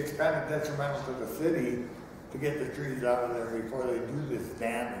it's kind of detrimental to the city to get the trees out of there before they do this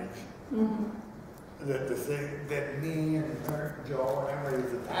damage. That the city, that me and Joe and everybody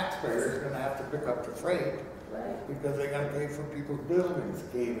who's a taxpayer is gonna have to pick up the freight Right. because they gotta pay for people's buildings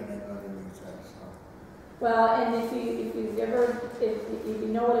caving in underneath that stuff. Well, and if you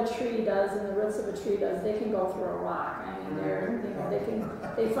know what a tree does and the roots of a tree does, they can go through a rock. I mean,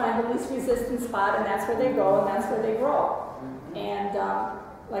 they find the least resistant spot, and that's where they go, and that's where they grow. And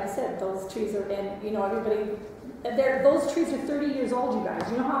like I said, those trees are, and you know, those trees are 30 years old, you guys.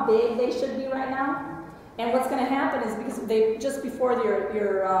 You know how big they should be right now? And what's going to happen is because they just before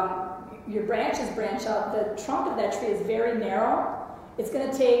your branches branch out, the trunk of that tree is very narrow. It's going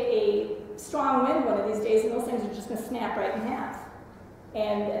to take a strong wind one of these days, and those things are just going to snap right in half.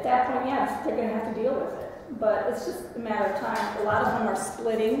 And at that point, yeah, they're going to have to deal with it. but it's just a matter of time. A lot of them are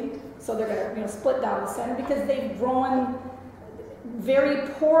splitting, so they're going to, you know, split down the center because they've grown very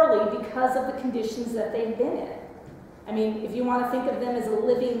poorly because of the conditions that they've been in. I mean, if you want to think of them as a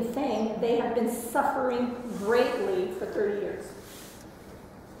living thing, they have been suffering greatly for 30 years.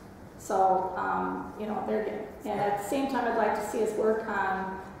 So, you know, they're getting, and at the same time, I'd like to see us work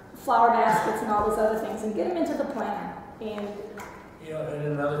on flower baskets and all those other things and get them into the plan. And you know, and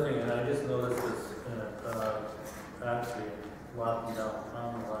another thing, and I just noticed this, actually, walking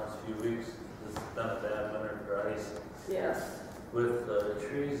downtown the last few weeks, this has been a bad winter for ice. yes, With the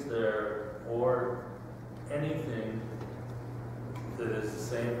trees there, or anything that is the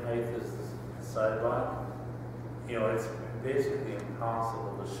same height as the sidewalk, you know, it's basically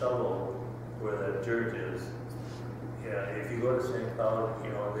impossible to shovel where that dirt is. Yeah, if you go to St. Cloud,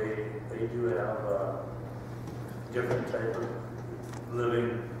 you know, they do have a different type of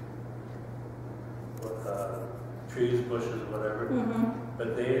living trees, bushes, whatever.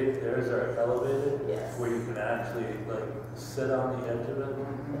 But theirs are elevated, yes. where you can actually like sit on the edge of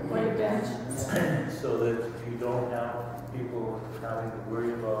it, Like a bench. so that you don't have people having to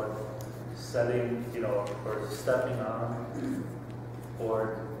worry about setting, you know, or stepping on them,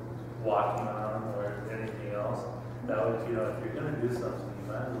 or walking on them, or anything else. That would, you know, if you're going to do something,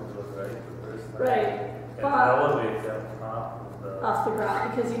 you might as well do it right the first time. Right. And elevate them Off the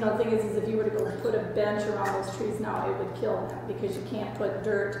ground, because you know, the thing is if you were to go put a bench around those trees now, it would kill them, because you can't put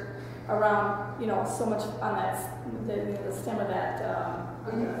dirt around, you know, so much on that, the stem of that,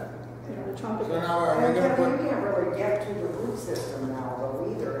 you know, the trunk of So it. now are we And gonna you put, can't really get to the root system now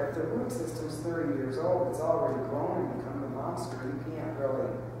though either. If the root system's 30 years old, it's already grown and become a monster. You can't really,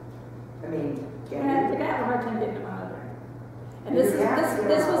 I mean, You're can gonna you? have a hard time getting them out of there. And You this is, have to get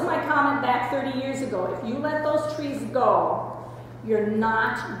this them was out. my comment back 30 years ago. If you let those trees go, you're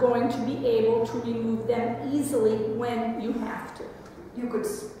not going to be able to remove them easily when you have to. You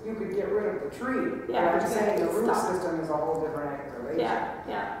could get rid of the tree. Yeah, But but I'm you saying the gotta root stop. system is a whole different activation. Yeah.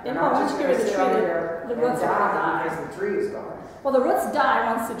 You're And not once just you get rid of gonna the sit out tree, there the and roots are gonna die die. because the tree is gone. Well, the roots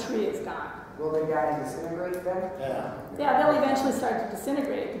die once the tree is gone. Will they die and disintegrate then? yeah. Yeah, they'll eventually start to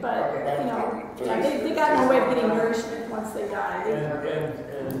disintegrate, but, Okay. you know, yeah, they got no way of getting nourishment once they die.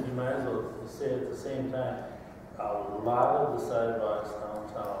 And you might as well say at the same time, a lot of the sidewalks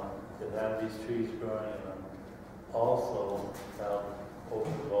downtown that have these trees growing in them also have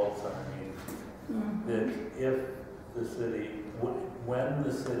open vaults underneath. That if the city, when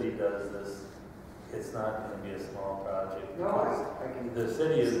the city does this, it's not going to be a small project. No, I can. The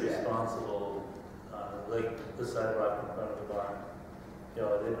city is see that. responsible, like the sidewalk in front of the barn. You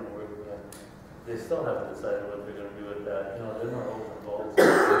know, they've been working on, they still haven't decided what they're gonna do with that. You know, they're not open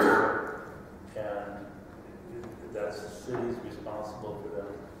vaults. And that's the city's responsible for them.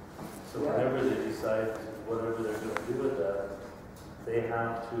 So whenever they decide whatever they're gonna do with that, they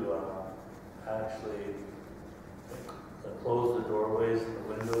have to, actually close the doorways and the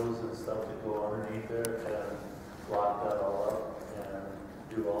windows and stuff that go underneath there and lock that all up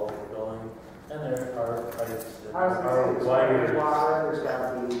and do all the filling. And there are pipes that I was are gonna say, wired. water, there's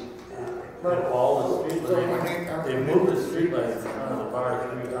gotta be. And all the street, they moved the street lights in front of the bar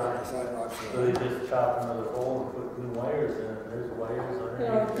 3 times. So they just chopped another hole and put new wires in, and there's wires You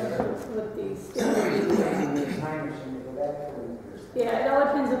know, underneath there. with these. Time machine to go back to the. Yeah, it all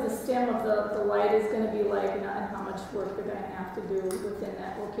depends what the stem of the light is gonna be like and how much work they're gonna have to do within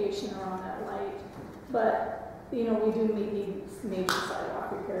that location or on that light. But, you know, we do need major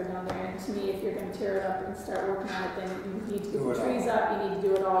sidewalk repair down there, and to me, if you're gonna tear it up and start working on it, then you need to get Do it the all. trees up, you need to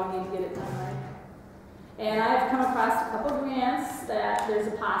do it all, you need to get it done right. And I've come across a couple grants that there's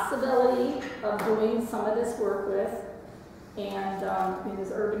a possibility of doing some of this work with, and, I mean,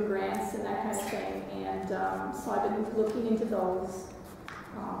 there's urban grants and that kind of thing, and, so I've been looking into those.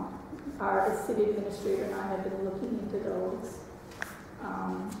 Our city administrator and I have been looking into those.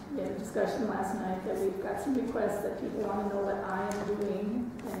 We had a discussion last night that we've got some requests that people want to know what I am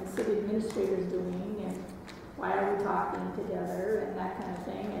doing and the city administrator is doing and why are we talking together and that kind of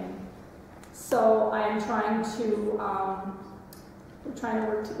thing. And so I am trying to, we're trying to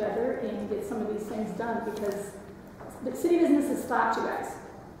work together and get some of these things done because the city business has stopped, you guys.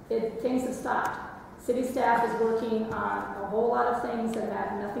 Things have stopped. City staff is working on a whole lot of things that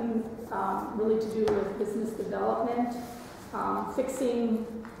have nothing really to do with business development. Fixing,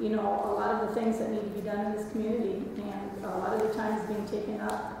 you know, a lot of the things that need to be done in this community, and a lot of the time is being taken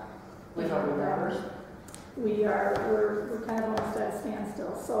up. With our members. We're kind of almost at a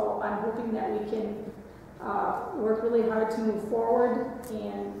standstill. So I'm hoping that we can work really hard to move forward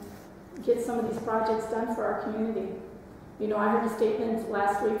and get some of these projects done for our community. You know, I heard a statement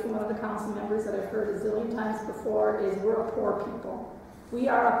last week from one of the council members that I've heard a zillion times before is we're a poor people. We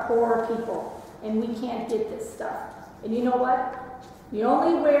are a poor people, and we can't get this stuff. And you know what? The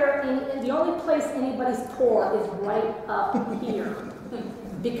only place anybody's poor is right up here.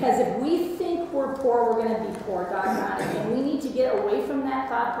 Because if we think we're poor, we're going to be poor, doggone it. And we need to get away from that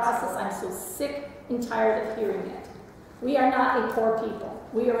thought process. I'm so sick and tired of hearing it. We are not a poor people.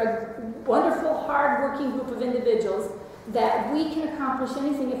 We are a wonderful, hard-working group of individuals that we can accomplish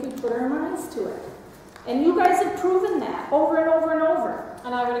anything if we put our minds to it. And you guys have proven that over and over and over.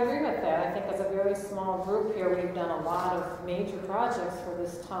 And I would agree with that. I think as a very small group here, we've done a lot of major projects for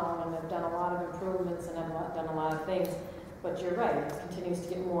this town and have done a lot of improvements and have done a lot of things. But you're right, it continues to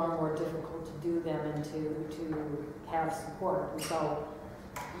get more and more difficult to do them and to have support. And so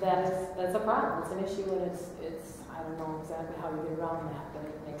that's a problem. It's an issue, and it's I don't know exactly how you get around that, but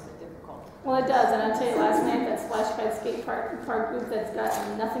it makes it difficult. Well, it does, and I'll tell you, last night, that Splash Pad Skate Park group that's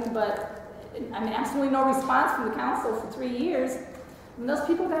gotten nothing but, I mean, absolutely no response from the council for 3 years. When those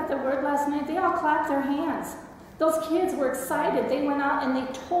people got their word last night, they all clapped their hands. Those kids were excited. They went out and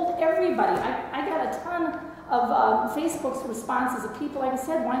they told everybody. I got a ton of Facebook's responses of people, like I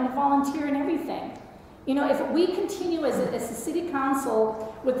said, wanting to volunteer and everything. You know, if we continue as a city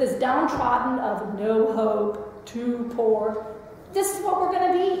council with this downtrodden of no hope, too poor, this is what we're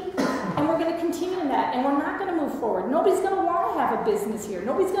going to be. And we're going to continue in that. And we're not going to move forward. Nobody's going to want to have a business here.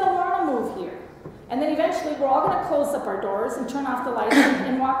 Nobody's going to want to move here. And then eventually we're all going to close up our doors and turn off the lights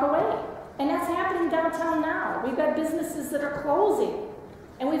and walk away. And that's happening downtown now. We've got businesses that are closing.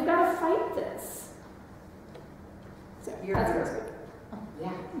 And we've got to fight this. So, that's what's good.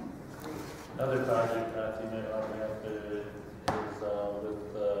 Yeah. Another project that you might want to bring up is with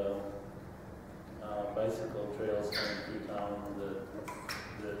bicycle trails coming through town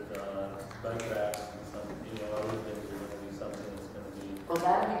that bike racks and some, other things are going to be something that's going to be. Well,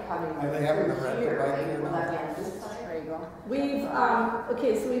 that'll be coming Are they having through a rental here, bike right? here Will now? that be on this side? There you go. We've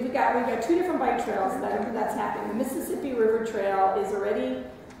okay, so we've got 2 different bike trails that's happening. The Mississippi River Trail is already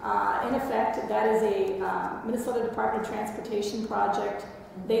in effect. That is a Minnesota Department of Transportation project.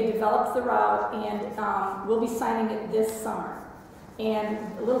 They developed the route, and we'll be signing it this summer.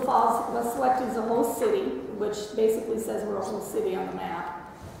 And Little Falls was selected as a whole city, which basically says we're a whole city on the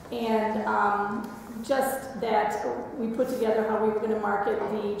map. And just that we put together how we were going to market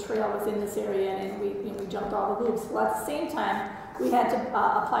the trail within this area, and we jumped all the hoops. Well, at the same time, we had to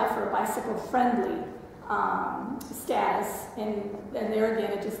apply for a bicycle-friendly status, and there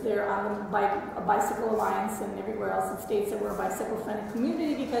again, they're on the Bicycle Alliance and everywhere else it states that we're a bicycle-friendly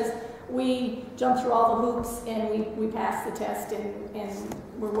community because we jumped through all the hoops and we passed the test, and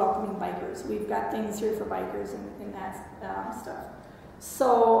we're welcoming bikers. We've got things here for bikers and that stuff.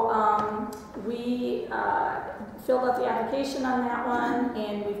 So we filled out the application on that one,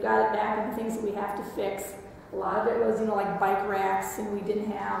 and we've got it back, and the things that we have to fix. A lot of it was, like bike racks, and we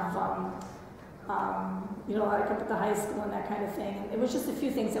didn't have, like up at the high school and that kind of thing. And it was just a few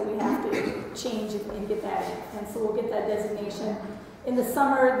things that we have to change and get that in. And so we'll get that designation. In the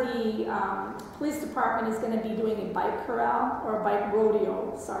summer, the police department is going to be doing a bike corral, or a bike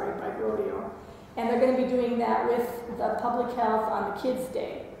rodeo. And they're going to be doing that with the public health on the Kids'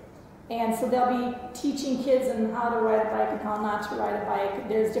 Day. And so they'll be teaching kids on how to ride a bike and how not to ride a bike.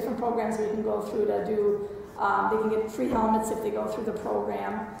 There's different programs we can go through to do. They can get free helmets if they go through the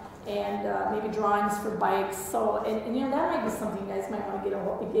program, and maybe drawings for bikes. So, and that might be something you guys might want to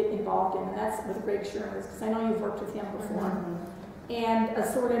get involved in, and that's with Greg Sherman, because I know you've worked with him before. Mm-hmm. And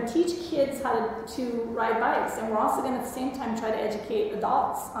so we're going to teach kids how to ride bikes, and we're also going to at the same time try to educate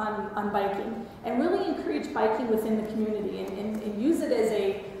adults on biking, and really encourage biking within the community, and use it as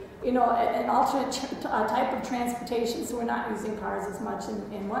an alternate type of transportation, so we're not using cars as much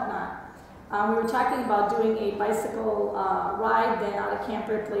and whatnot. We were talking about doing a bicycle ride then out of Camp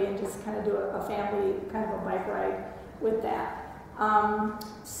Ripley, and just kind of do a family kind of a bike ride with that.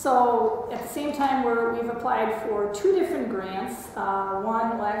 So at the same time, we've applied for 2 different grants.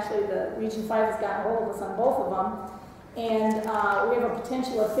 Actually the Region 5 has gotten a hold of us on both of them. And we have a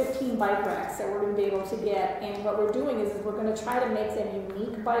potential of 15 bike racks that we're going to be able to get. And what we're doing is we're going to try to make them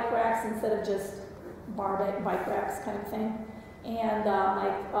unique bike racks instead of just bar bike racks kind of thing. And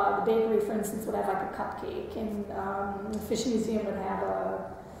the bakery, for instance, would have like a cupcake, and the fish museum would have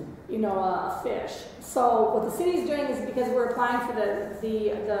a fish. So what the city's doing is, because we're applying for the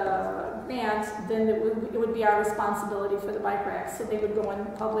grant, then it would be our responsibility for the bike racks. So they would go in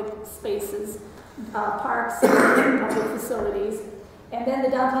public spaces, parks, public facilities. And then the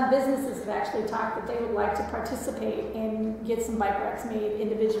downtown businesses have actually talked that they would like to participate and get some bike racks made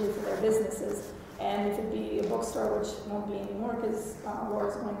individually for their businesses. And if it be a bookstore, which won't be anymore because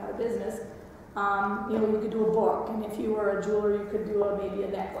Laura's going out of business, you know, you could do a book. And if you were a jeweler, you could do maybe a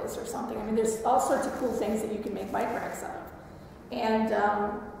necklace or something. I mean, there's all sorts of cool things that you can make bike racks out of. And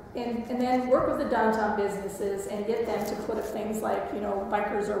then work with the downtown businesses and get them to put up things like, you know,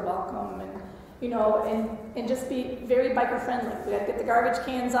 bikers are welcome, and you know, and just be very biker friendly. We have to get the garbage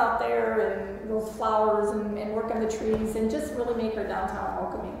cans out there and those flowers and work on the trees and just really make our downtown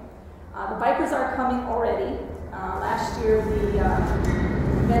welcoming. The bikers are coming already. Last year the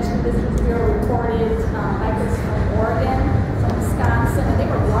Convention Visitors Bureau reported bikers from Oregon, from Wisconsin, and they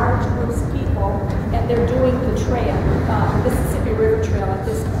were large groups of people, and they're doing the trail, Mississippi River Trail at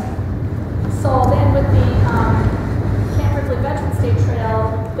this point. So then with the Camp Ripley Veterans Day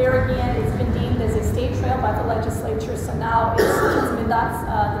Trail, there again, it's been deemed as a state trail by the legislature, so now it's MnDOT's,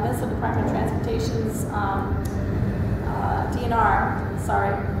 the Minnesota Department of Transportation's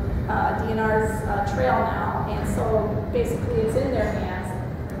DNR's trail now, and so basically it's in their hands,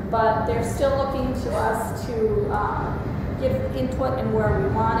 but they're still looking to us to give input in where we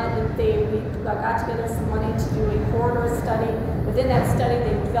want it. We got together some money to do a corridor study. Within that study,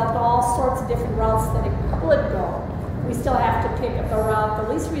 they developed all sorts of different routes that it could go. We still have to pick up the route,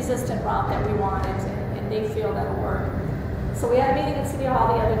 the least resistant route that we wanted, and they feel that'll work. So we had a meeting at City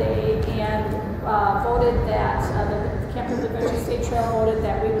Hall the other day and voted that, the Camp Ripley Veterans State Trail voted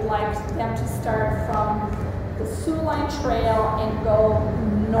that we would like them to start from the Sioux Line Trail and go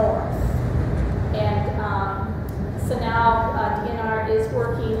north. And so now DNR is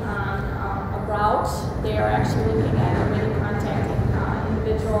working on a route. They are actually looking at already contacting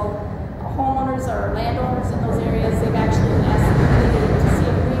individual homeowners or landowners in those areas. They've actually asked to see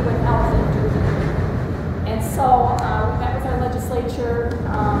if we would help them do that. And so we met with our legislature.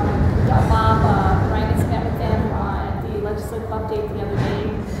 Bob Ryan met with them at the legislative update the other day,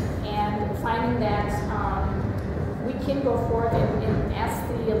 and finding that we can go forth and ask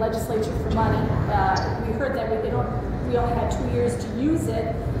the legislature for money. We heard that we only had 2 years to use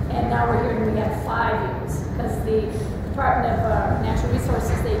it, and now we're hearing we have 5 years because the Department of Natural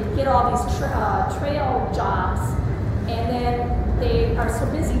Resources, they get all these trail jobs, and then they are so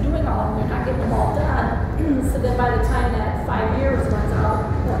busy doing all of them, they're not getting them all done. So then by the time that 5 years runs out,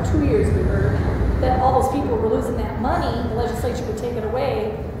 or 2 years we heard, that all those people were losing that money, the legislature would take it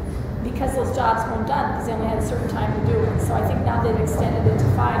away because those jobs weren't done, because they only had a certain time to do it. So I think now they've extended it to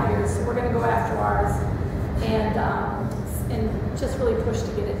 5 years, so we're going to go after ours and just really push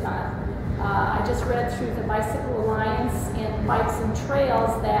to get it done. I just read through the Bicycle Alliance and Bikes and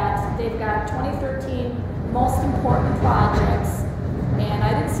Trails that they've got 2013 most important projects, and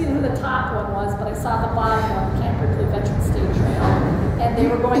I didn't see who the top one was, but I saw the bottom one, Camp Ripley Veterans State Trail, and they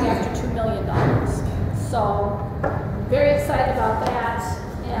were going after $2 million. So very excited about that.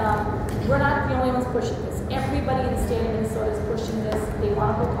 We're not the only ones pushing this. Everybody in the state of Minnesota is pushing this. They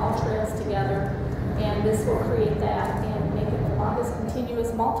want to hook all trails together, and this will create that and make it the longest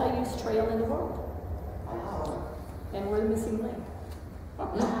continuous multi-use trail in the world. And we're the missing link.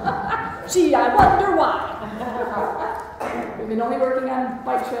 Gee, I wonder why. We've been only working on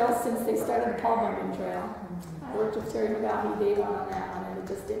bike trails since they started the Paul Bunyan Trail. I worked with Terry McGaughy day one on that one, and it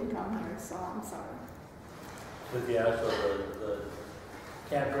just didn't come here, so I'm sorry. With the actual, the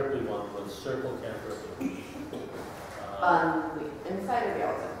Camp Ripley one was Circle Camp Ripley. Inside of the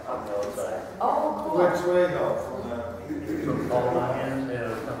outside? On the outside. Oh, cool. Which way though? From From Paul Bunyan, and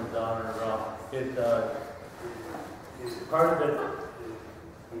it comes down and around. Part of it,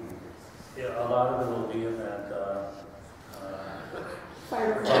 a lot of it will be in that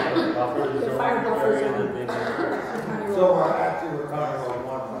Fire buffer The fire buffer area zone. that they So we're talking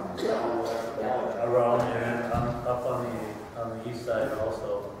about one. Yeah. around and up on the east side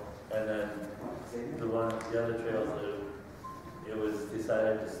also, and then the other trails, it was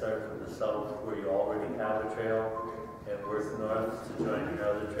decided to start from the south where you already have a trail and work north to join your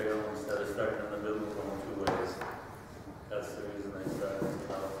other trail instead of starting in the middle going 2 ways. That's the reason I started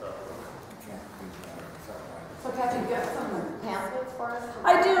south. So Kathy, do you have some pamphlets for us?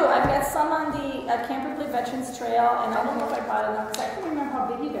 I do. I've got some on the Camp Ripley Veterans Trail, and I don't know if I bought enough because I can't remember how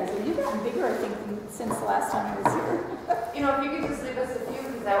big you guys are. You've gotten bigger, I think, since the last time I was here. You know, if you could just leave us a few,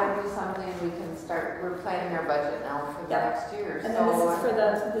 because that would be something we can start, we're planning our budget now for the next year. And then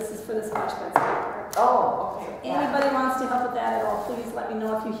this is for the splash pad skate park. Oh, okay. Anybody wants to help with that at all, please let me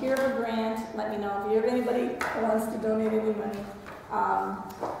know. If you hear of a grant, let me know. If you hear of anybody who wants to donate any money,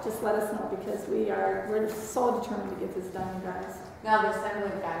 just let us know, because we're so determined to get this done, you guys. Now, the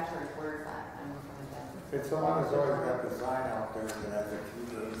assembly of God Church, where is that? I'm looking at that. It's the one that's always got the sign out there that has a key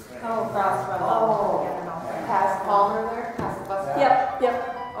to the thing. Oh, across from, Oh. yeah, no. Past Palmer there, past the bus stop?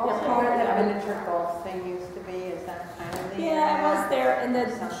 Yep. Also, where that miniature golf thing used to be, is that kind of the Yeah, I was there, and then,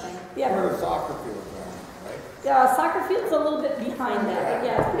 something? yeah, Where the soccer fields are, right? yeah, soccer field's a little bit behind that, but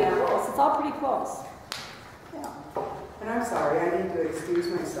yeah, it's pretty close, it's all pretty close. Yeah. And I'm sorry, I need to excuse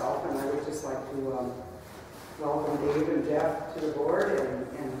myself, and I would just like to welcome Dave and Jeff to the board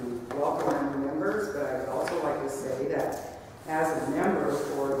and welcome our new members, but I would also like to say that as a member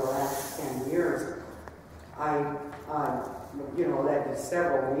for the last 10 years, I led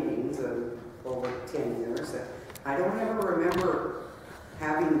several meetings of over 10 years. I don't ever remember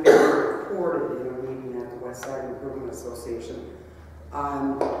having been recorded in a meeting at the West Side Improvement Association.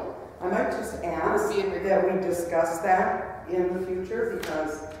 I might just ask that we discuss that in the future,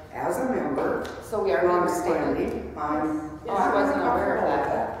 because as a member, So we are being recorded. longstanding, I'm I wasn't aware of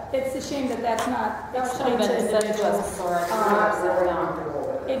that. It's a shame that that's not That should have explained to been said to us individuals. before. very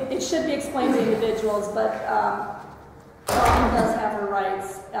comfortable with it. It should be explained to individuals, but Robin does have her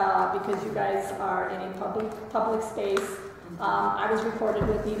rights because you guys are in a public space. I was recorded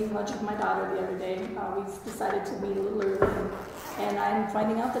with eating lunch with my daughter the other day. We decided to meet a little early, and I'm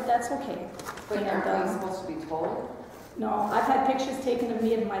finding out that that's okay. But And, aren't we supposed to be told? No, I've had pictures taken of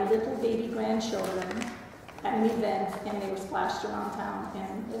me and my little baby grandchildren at an event, and they were splashed around town.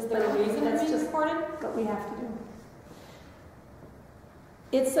 And Is there a reason that's it's being just recorded? what we have to do.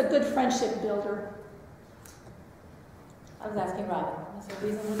 It's a good friendship builder. I was asking Robin, is there a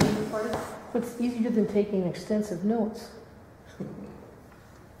reason we're being recorded? What's easier than taking extensive notes?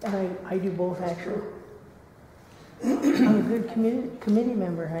 And I do both, actually. I'm a good committee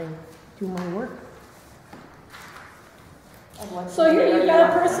member. I do my work. And once So here you you've got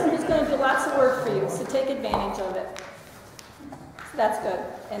a person who's going to do lots of work for you, so take advantage of it. So that's good,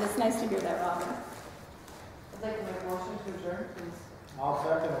 and it's nice to hear that, Robin. I'd like to make a motion to adjourn, please. I'll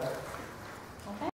second it.